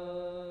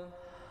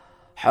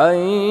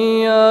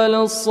حي على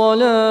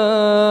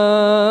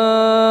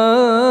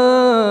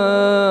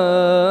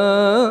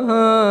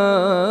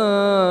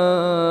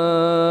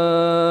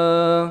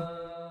الصلاة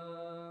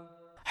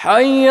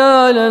حي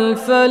على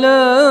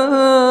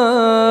الفلاح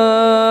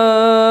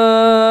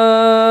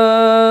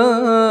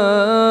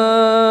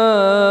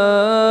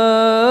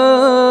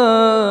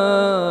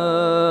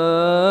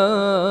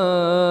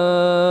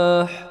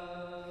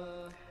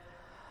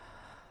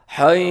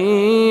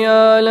حي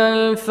على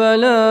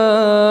الفلاح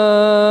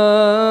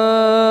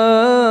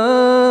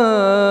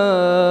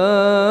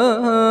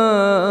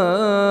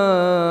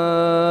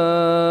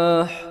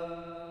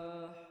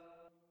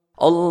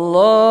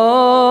الله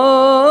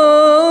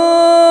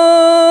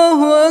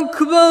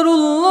أكبر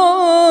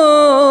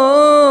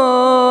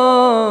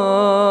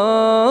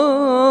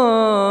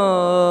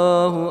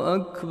الله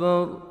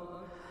أكبر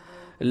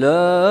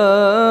لا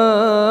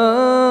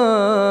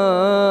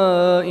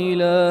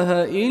إله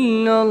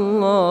إلا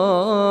الله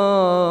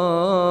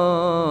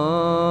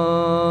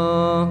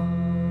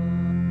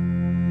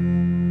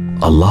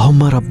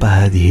اللهم رب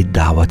هذه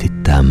الدعوة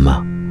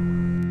التامة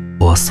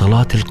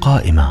والصلاة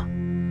القائمة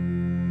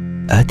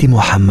آت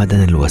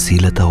محمدا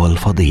الوسيلة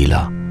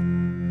والفضيلة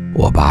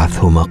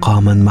وابعثه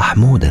مقاما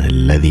محمودا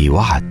الذي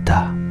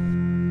وعدته.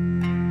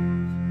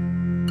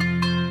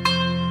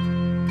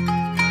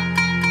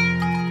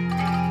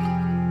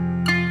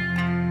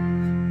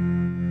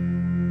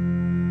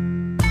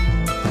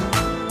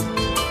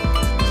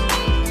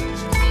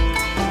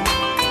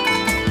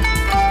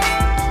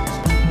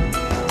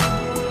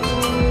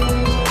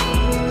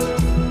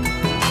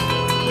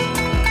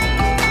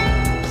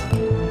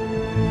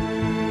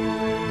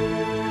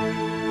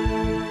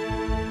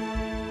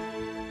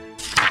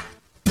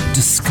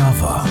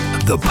 Discover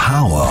the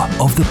power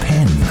of the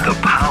pen. The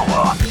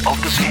power of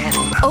the pen.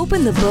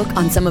 Open the book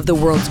on some of the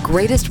world's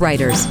greatest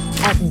writers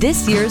at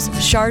this year's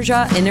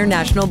Sharjah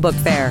International Book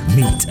Fair.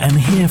 Meet and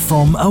hear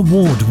from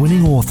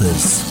award-winning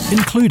authors,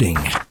 including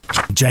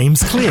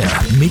James Clear,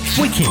 Mick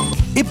Wicking,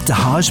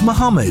 Ibtihaj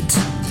Muhammad,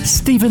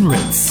 Stephen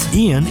Ritz,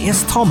 Ian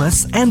S.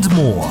 Thomas, and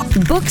more.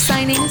 Book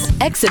signings,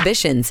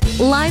 exhibitions,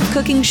 live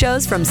cooking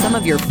shows from some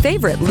of your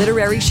favorite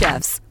literary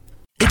chefs.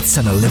 It's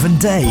an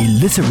 11-day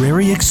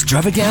literary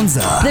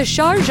extravaganza. The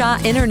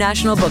Sharjah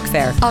International Book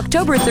Fair,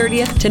 October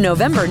 30th to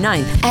November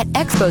 9th at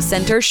Expo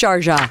Center,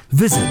 Sharjah.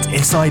 Visit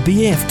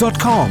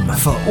sibf.com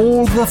for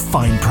all the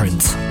fine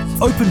print.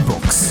 Open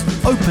books,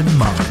 open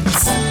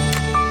minds.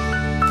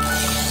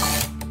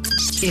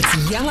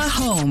 It's Yalla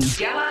Home.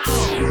 Yalla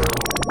Home.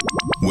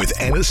 With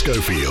Anna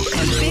Schofield.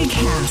 And Big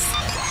House.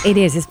 It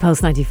is. It's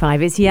Pulse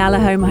 95. It's Yalla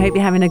Home. I hope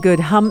you're having a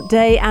good hump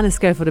day. Anna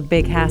Schofield at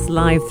Big House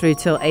live through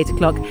till 8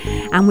 o'clock.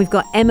 And we've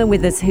got Emma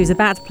with us, who's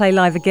about to play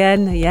live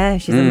again. Yeah,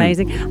 she's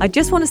amazing. I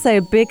just want to say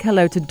a big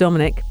hello to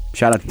Dominic.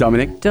 Shout out to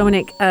Dominic.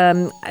 Dominic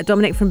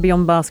from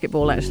Beyond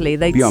Basketball, actually.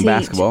 They Beyond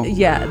Basketball?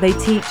 Yeah, they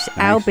teach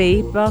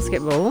Albi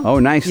basketball. Oh,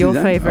 nice. Your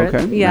favourite.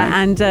 Okay. Yeah,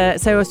 nice.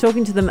 and so I was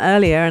talking to them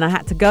earlier and I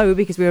had to go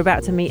because we were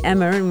about to meet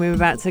Emma and we were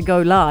about to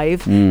go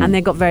live and they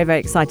got very, very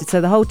excited.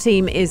 So the whole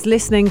team is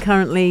listening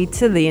currently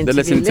to the interview.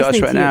 They're listening to us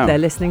right now. They're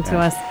listening to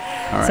us.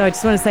 Right. So I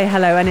just want to say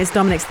hello, and it's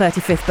Dominic's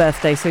 35th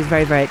birthday, so he's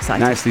very, very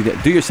excited. Nicely done.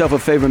 Do yourself a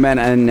favor, man,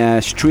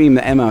 and stream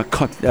the Emma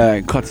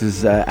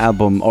Cotter's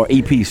album, or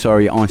EP,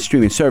 on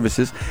streaming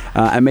services.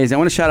 Amazing. I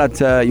want to shout out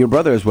your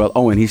brother as well,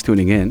 Owen. He's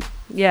tuning in.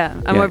 Yeah,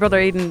 and my brother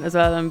Aidan as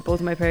well, and both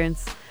of my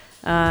parents,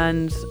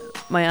 and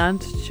my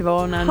aunt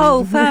Siobhan, and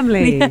whole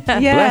family. Yeah.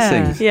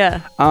 Blessings. Yeah.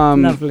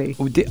 Lovely.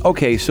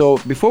 Okay, so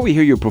before we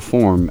hear you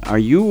perform, are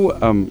you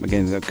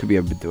again? That could be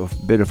a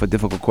bit of a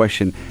difficult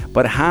question,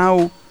 but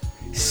how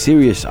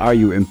serious are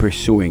you in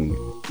pursuing,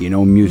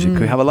 music?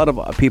 You have a lot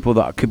of people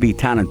that could be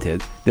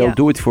talented. They'll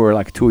do it for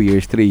like 2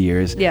 years, 3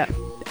 years. Yeah.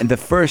 And the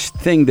first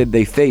thing that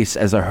they face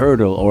as a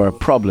hurdle or a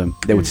problem,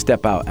 they would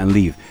step out and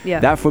leave.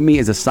 Yeah. That for me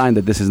is a sign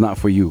that this is not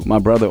for you, my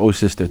brother or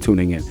sister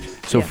tuning in.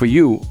 So for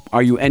you,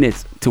 are you in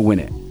it to win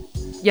it?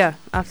 Yeah,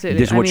 absolutely.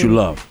 This is what you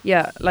love.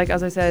 Yeah, like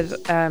as I said,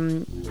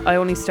 I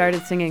only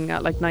started singing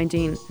at like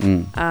 19,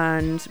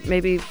 and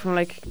maybe from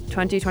like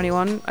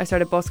 2021 I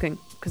started busking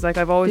because like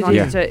I've always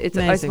wanted to. It's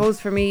I suppose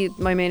for me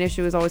my main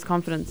issue is always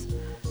confidence.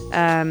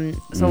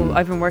 So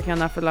I've been working on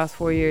that for the last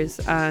 4 years,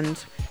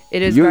 and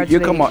it is.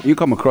 You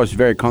come across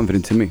very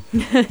confident to me.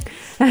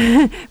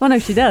 Well, no,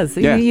 she does.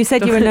 Yeah. You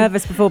said you were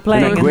nervous before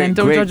playing, and then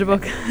don't judge a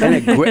book.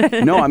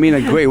 No, I mean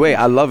a great way.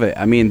 I love it.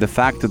 I mean the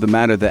fact of the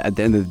matter that at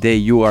the end of the day,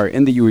 you are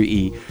in the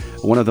UAE,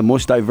 one of the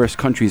most diverse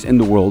countries in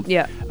the world.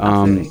 Yeah.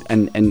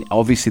 And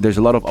obviously there's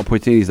a lot of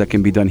opportunities that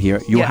can be done here.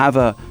 You have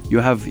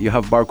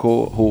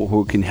Barco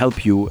who can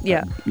help you.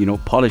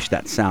 Polish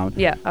that sound.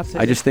 Yeah,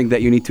 absolutely. I just think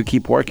that you need to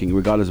keep working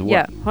regardless of what.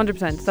 Yeah,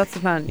 100%. That's the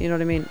plan. You know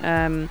what I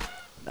mean?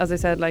 As I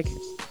said, like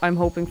I'm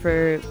hoping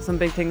for some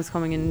big things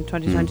coming in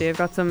 2020. I've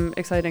got some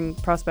exciting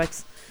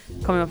prospects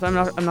coming up. I'm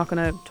not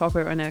going to talk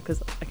about it right now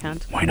because I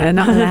can't. Why not? They're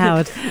not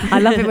allowed. I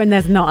love it when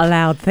there's not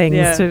allowed things.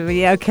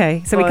 Yeah.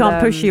 Okay. So we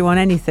can't push you on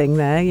anything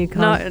there. You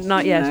can't.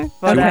 Not yet. No.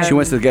 But, She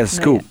wants to get a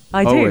scoop.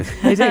 I do.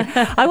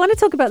 I want to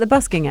talk about the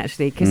busking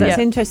actually because that's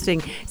Yeah.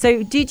 interesting.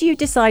 So did you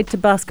decide to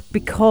busk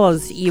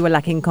because you were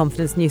lacking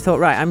confidence and you thought,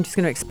 right, I'm just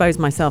going to expose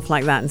myself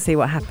like that and see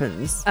what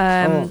happens?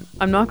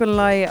 I'm not going to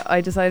lie.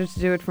 I decided to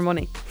do it for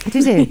money.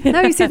 Did you?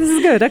 No, you see, this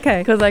is good.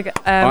 Okay. Because like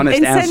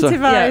Honest answer.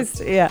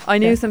 Incentivized. Yeah. I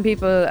knew some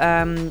people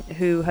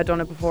who had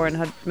done it before and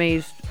had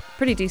made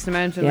pretty decent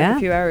amount in like a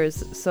few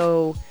hours.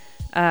 So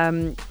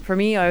for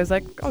me, I was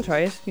like, I'll try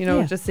it.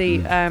 Just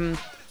see.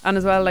 And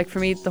as well, like for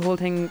me, the whole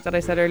thing that I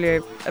said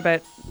earlier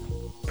about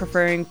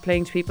preferring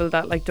playing to people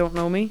that like don't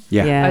know me.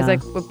 Yeah. I was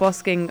like, with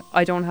busking,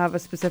 I don't have a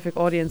specific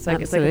audience.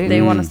 Like Absolutely. it's like if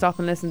they want to stop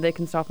and listen, they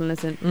can stop and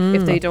listen.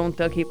 If they don't,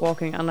 they'll keep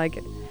walking. And like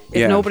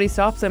if nobody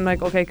stops, I'm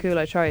like, okay, cool,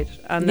 I tried.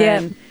 And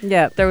then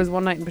there was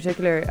one night in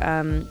particular,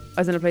 I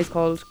was in a place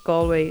called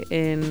Galway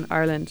in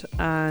Ireland,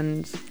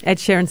 and Ed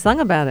Sheeran sung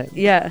about it.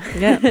 yeah.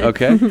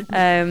 Okay.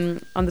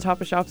 On the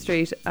top of Shop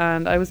Street,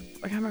 and I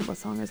can't remember what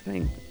song I was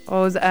playing.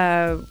 Oh, it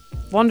was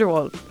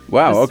Wonderwall.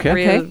 Wow. Just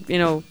Okay.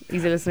 real,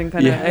 easy listening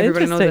kind of.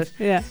 Everybody knows it.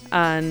 Yeah.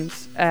 And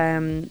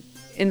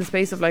in the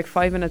space of like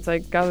 5 minutes, I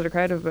gathered a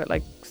crowd of about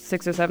like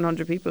 600 or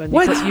 700 people, and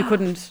you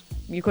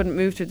couldn't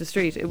move through the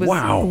street. It was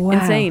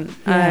insane.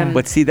 Yeah.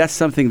 But see, that's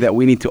something that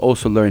we need to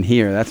also learn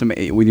here. That's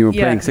when you were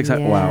playing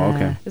 600. Wow.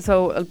 Okay.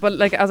 So, but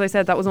like as I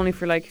said, that was only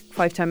for like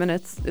 5-10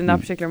 minutes in that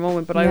particular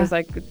moment. But I was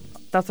like,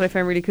 that's what I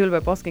found really cool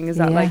about busking is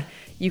that like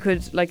you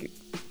could like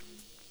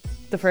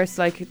the first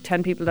like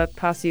 10 people that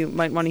pass you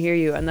might want to hear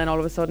you, and then all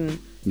of a sudden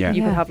you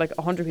could have like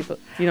 100 people.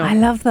 I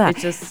love that.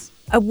 It's just.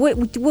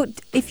 What,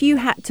 if you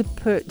had to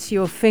put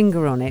your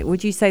finger on it,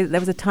 would you say that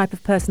there was a type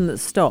of person that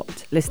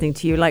stopped listening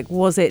to you? Like,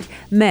 was it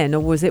men or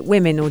was it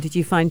women, or did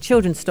you find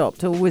children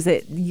stopped, or was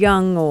it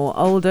young or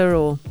older,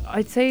 or?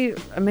 I'd say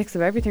a mix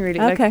of everything really.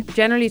 Okay. Like,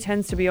 generally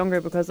tends to be younger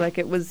because like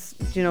it was,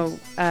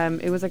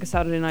 it was like a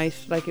Saturday night,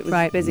 like it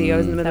was busy. I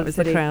was in the middle that of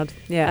the city. crowd.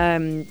 Yeah.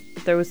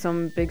 There was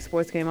some big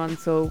sports game on,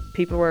 so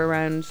people were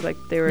around. Like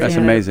they were. That's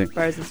in amazing.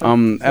 Bars and stuff.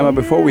 Emma,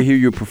 before we hear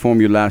you perform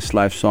your last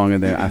live song,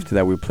 and then after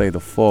that we play The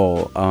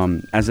Fall.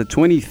 As a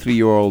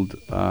 23-year-old,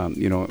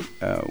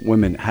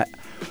 woman,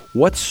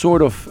 what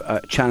sort of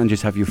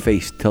challenges have you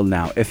faced till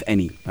now, if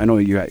any? I know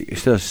you're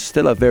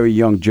still a very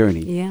young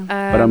journey. Yeah.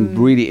 But I'm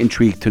really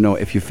intrigued to know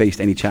if you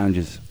faced any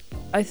challenges.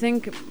 I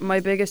think my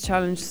biggest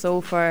challenge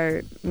so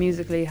far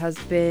musically has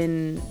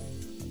been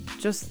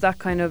just that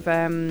kind of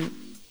how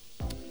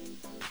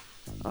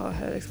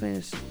to explain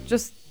it?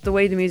 Just the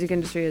way the music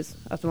industry is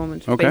at the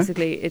moment. Okay.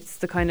 Basically, it's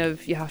the kind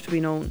of you have to be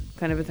known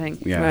kind of a thing.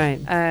 Yeah. Right.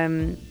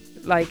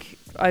 Like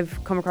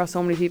I've come across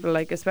so many people,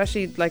 like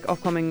especially like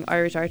upcoming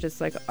Irish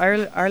artists. Like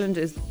Ireland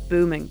is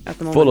booming at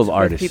the moment. Full of with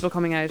artists. people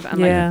coming out,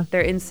 and like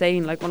they're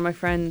insane. Like one of my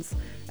friends,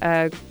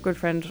 good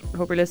friend,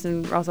 hope you're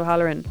listening, Ross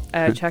O'Halloran.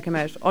 Check him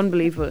out,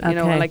 unbelievable. You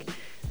know, Okay. like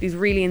these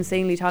really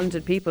insanely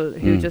talented people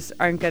who just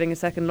aren't getting a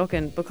second look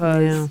in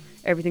because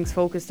everything's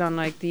focused on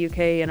like the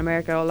UK and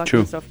America, all that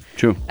kind of stuff.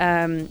 True.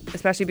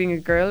 Especially being a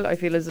girl, I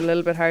feel is a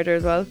little bit harder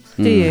as well.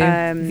 Do you?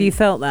 Have you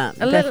felt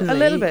that? A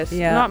little bit,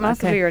 Yeah. not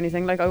massively Okay. or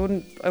anything. Like I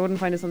wouldn't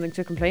find it something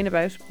to complain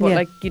about, but Yeah.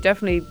 like you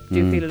definitely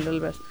do feel a little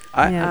bit.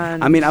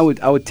 I mean, I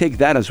would take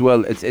that as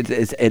well. It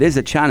is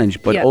a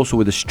challenge, but Yeah. also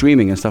with the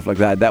streaming and stuff like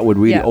that, that would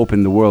really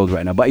open the world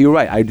right now. But you're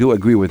right, I do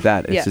agree with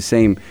that. It's the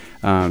same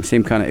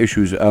kind of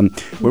issues.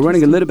 We're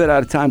running a little bit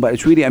out of time, but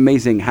it's really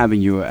amazing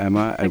having you,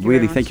 Emma. Thank you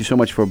very much. Thank you so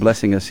much for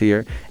blessing us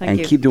here, and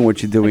you. keep doing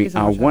what you're doing. you so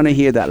I much, want to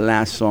Emma. hear that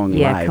last song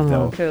Yeah, live, come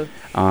though.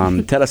 on.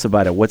 Cool. Tell us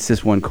about it. What's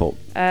this one called?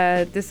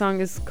 This song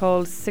is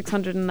called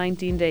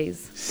 619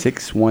 Days.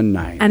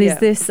 619. And Yeah. is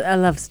this a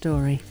love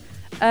story?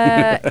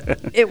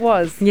 It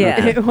was.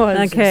 Yeah. It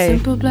was. Okay.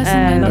 Simple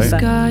blessing in the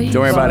sky.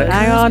 Don't worry about it.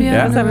 Hang on.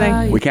 Yeah.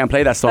 Something. We can't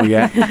play that song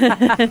yet.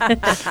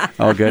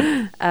 All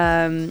good.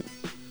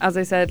 As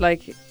I said,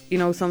 like, you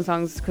know, some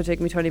songs could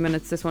take me 20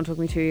 minutes. This one took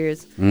me 2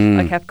 years.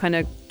 I kept kind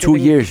of 2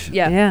 years.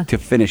 Yeah. To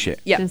finish it.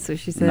 Yeah. That's what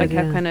she said. I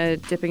kept kind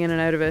of dipping in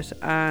and out of it,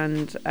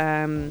 and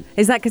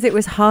is that because it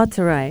was hard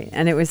to write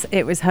and it was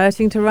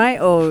hurting to write,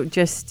 or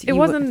just it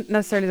wasn't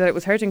necessarily that it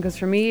was hurting, because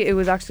for me it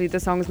was actually the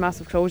song's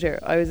massive closure.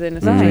 I was in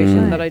a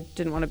situation that I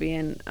didn't want to be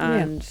in,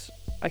 and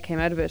I came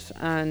out of it,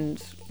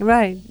 and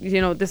you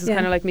know, this is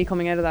kind of like me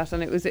coming out of that,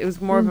 and it was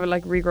more of a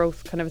like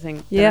regrowth kind of a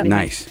thing. Yeah,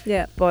 nice.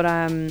 Yeah, but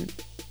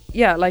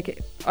yeah, like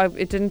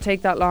it didn't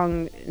take that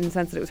long in the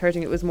sense that it was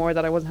hurting. It was more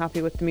that I wasn't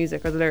happy with the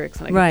music or the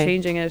lyrics, and I kept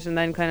changing it, and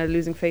then kind of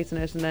losing faith in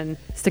it, and then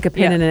stick a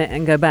pin in it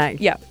and go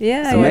back. Yeah,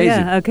 yeah,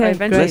 amazing. Yeah. Okay, I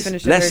eventually great.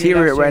 finished it. Let's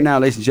hear it right now,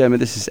 ladies and gentlemen.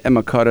 This is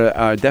Emma Cotter.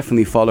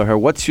 Definitely follow her.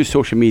 What's your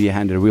social media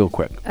handle, real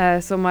quick?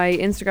 So my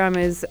Instagram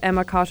is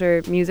Emma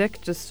Cotter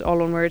Music, just all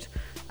one word.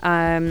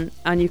 And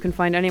you can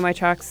find any of my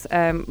tracks.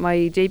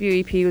 My debut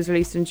EP was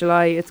released in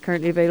July. It's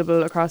currently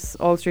available across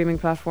all streaming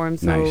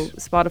platforms, so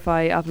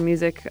Spotify, Apple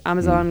Music,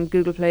 Amazon,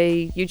 Google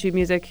Play, YouTube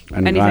Music,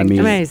 And anything.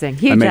 Amazing,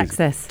 huge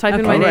access. Type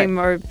in my name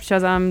or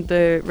Shazam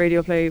the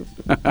radio play.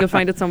 You'll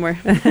find it somewhere.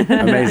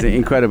 Amazing,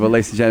 incredible,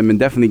 ladies and gentlemen.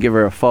 Definitely give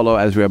her a follow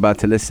as we're about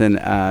to listen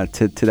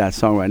to that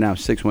song right now.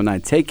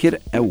 619. Take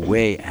it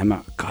away,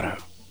 Emma Cotter.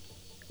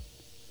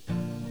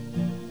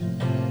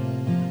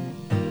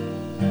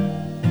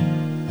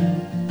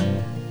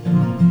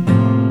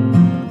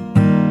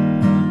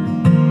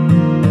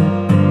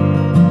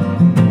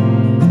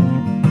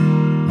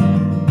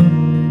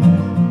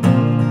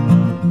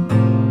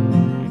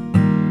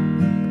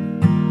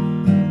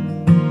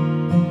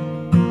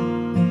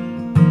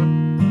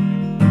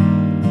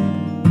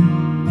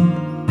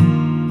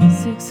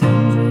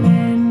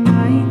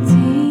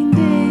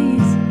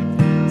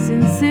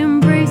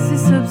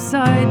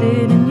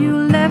 And you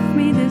left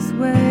me this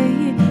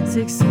way.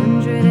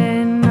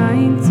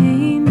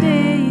 619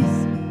 days.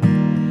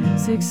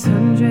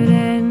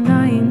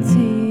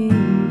 619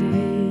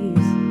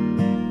 days.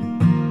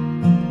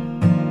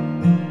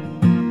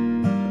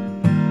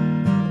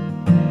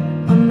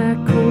 On that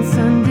cold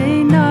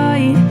Sunday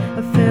night,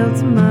 I fell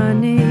to my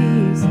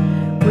knees.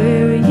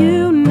 Where are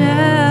you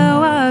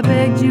now? I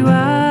begged you,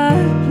 I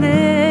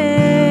played.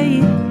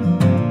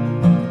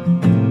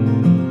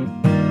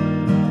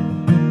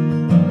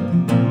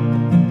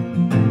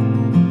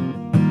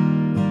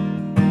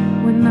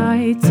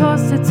 I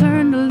tossed, I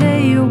turned to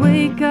lay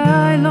awake,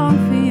 I long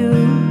for you.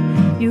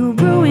 You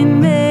ruined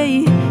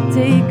me,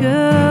 take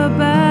a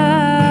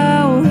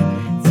bow.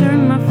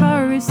 Turn my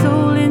fiery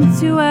soul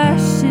into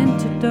ash,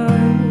 into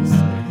dust.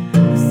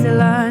 But still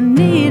I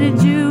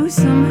needed you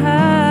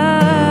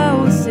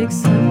somehow.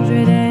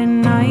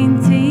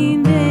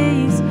 619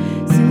 days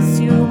since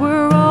you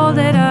were all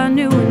that I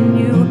knew, and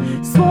you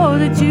swore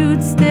that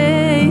you'd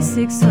stay.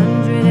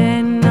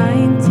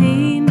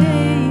 619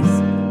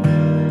 days.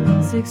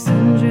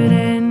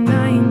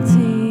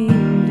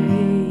 619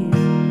 days.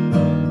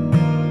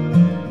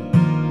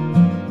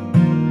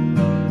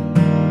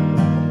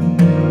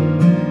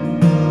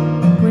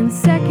 When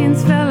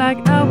seconds felt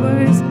like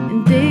hours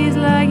and days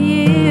like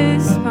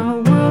years, my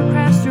world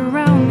crashed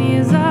around me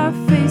as I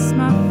faced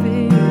my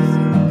fears.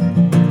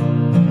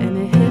 And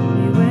it hit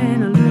me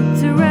when I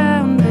looked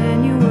around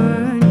and you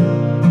weren't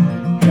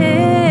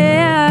here.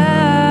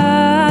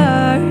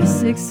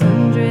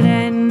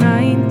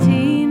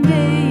 619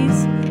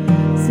 days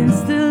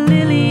since the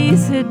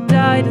lilies had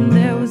died and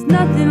there was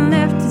nothing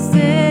left to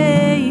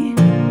say.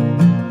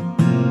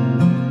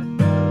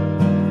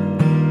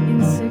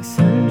 In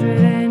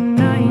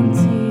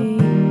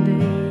 619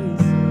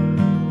 days.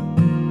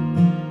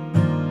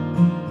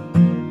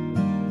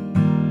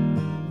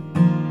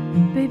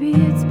 Baby,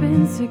 it's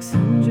been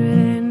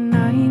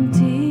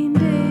 619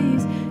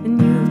 days,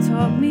 and you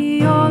taught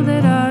me all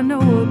that I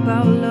know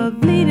about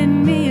love,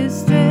 leading me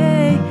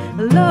astray.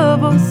 A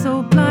love oh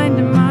so blind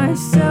and my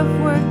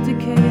self-worth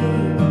decay.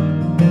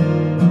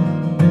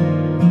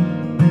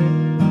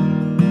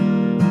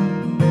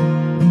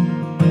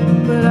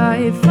 But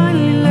I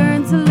finally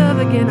learned to love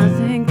again. I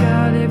thank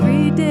God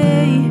every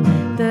day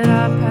that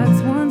our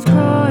paths once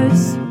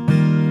crossed,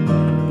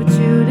 but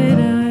you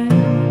didn't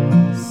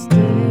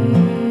stay.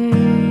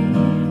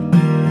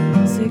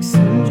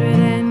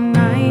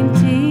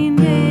 619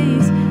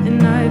 days,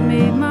 and I've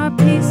made my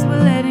peace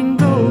with letting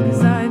go,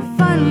 'cause I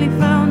finally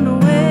found a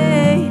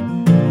way.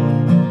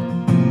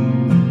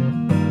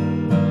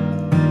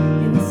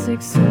 In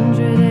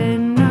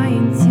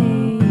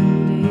 619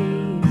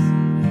 days.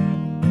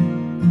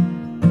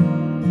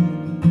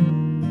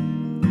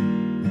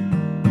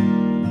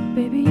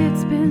 Baby,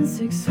 it's been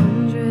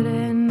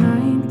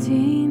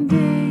 619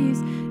 days,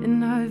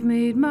 and I've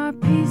made my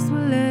peace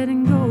with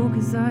letting go,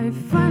 'cause I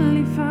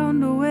finally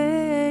found a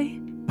way.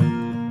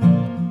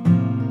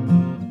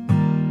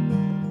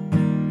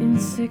 In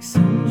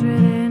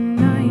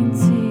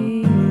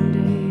 619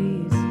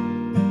 days.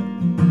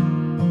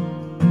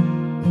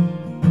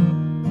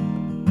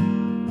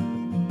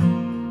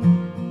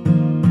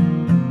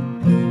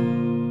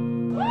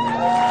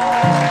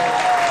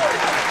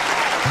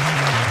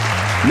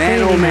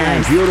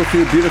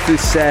 Beautifully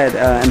said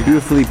and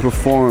beautifully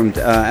performed.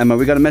 Emma,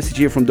 we got a message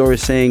here from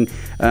Doris saying,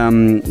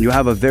 you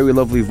have a very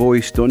lovely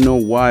voice. Don't know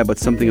why, but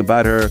something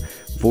about her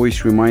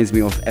voice reminds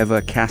me of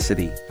Eva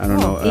Cassidy. I don't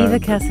know. Eva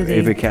Cassidy.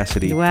 Eva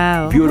Cassidy.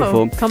 Wow.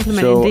 Beautiful. Compliment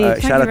so,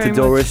 indeed. Shout out to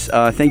Doris.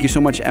 Thank you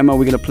so much, Emma.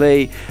 We're going to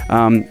play.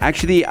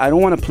 Actually, I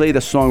don't want to play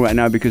the song right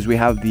now because we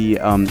have the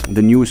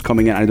news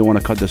coming in. I don't want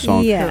to cut the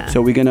song. Yeah.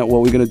 So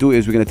what we're gonna do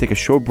is we're gonna take a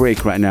short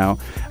break right now,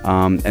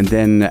 and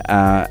then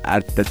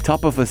at the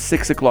top of a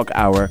 6 o'clock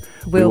hour,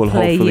 we will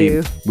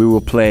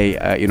play,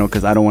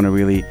 because I don't want to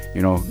really,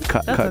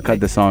 cut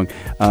the song.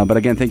 But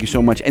again, thank you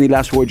so much. Any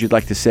last words you'd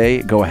like to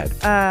say? Go ahead.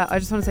 I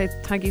just want to say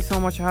thank you so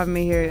much for having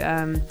me here.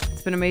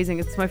 It's been amazing.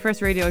 It's my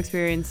first radio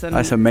experience. And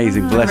that's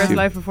amazing. Bless first you.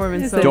 Live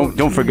performance. So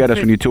don't forget us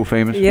when you're too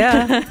famous.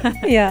 Yeah,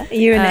 yeah.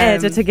 You and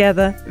Ed are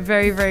together.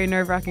 Very, very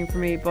nerve-wracking for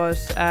me. But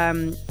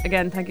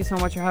again, thank you so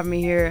much for having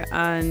me here.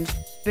 And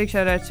big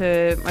shout out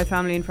to my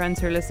family and friends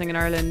who are listening in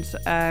Ireland.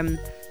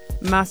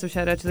 Massive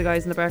shout out to the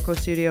guys in the Barco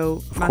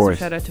studio. Massive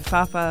shout out to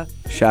Fafa.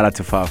 Shout out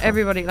to Fafa.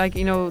 Everybody,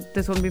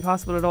 this wouldn't be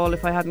possible at all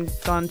if I hadn't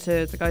gone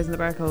to the guys in the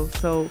Barco.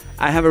 So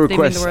I have a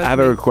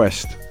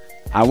request.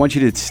 I want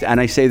you to, and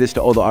I say this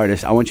to all the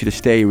artists, I want you to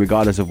stay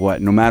regardless of what,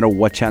 no matter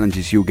what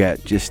challenges you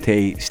get, just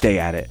stay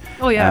at it.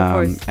 Oh yeah, of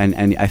course. And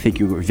I think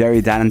you're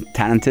very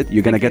talented.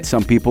 You're going to get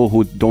some people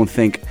who don't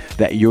think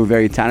that you're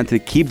very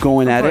talented. Keep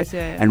going at it.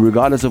 Yeah. And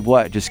regardless of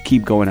what, just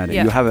keep going at it.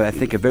 Yeah. You have, I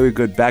think, a very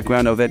good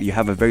background of it. You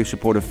have a very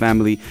supportive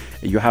family.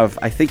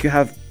 I think you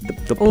have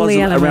the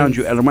puzzle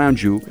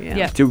around you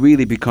to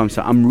really become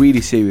so. I'm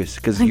really serious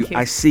because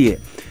I see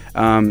it.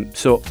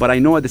 But I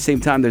know at the same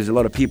time there's a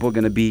lot of people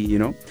going to be,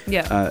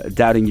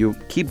 doubting you.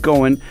 Keep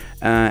going,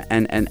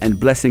 and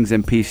blessings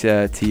and peace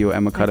to you,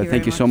 Emma Cotter.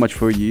 Thank you so much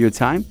for your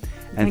time,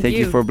 and thank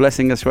you for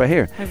blessing us right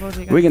here.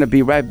 We're going to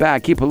be right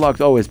back. Keep it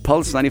locked. Always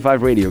Pulse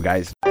 95 Radio,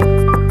 guys.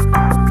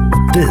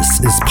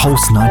 This is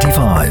Pulse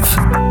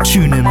 95.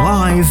 Tune in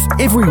live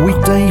every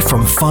weekday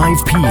from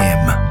 5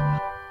 p.m.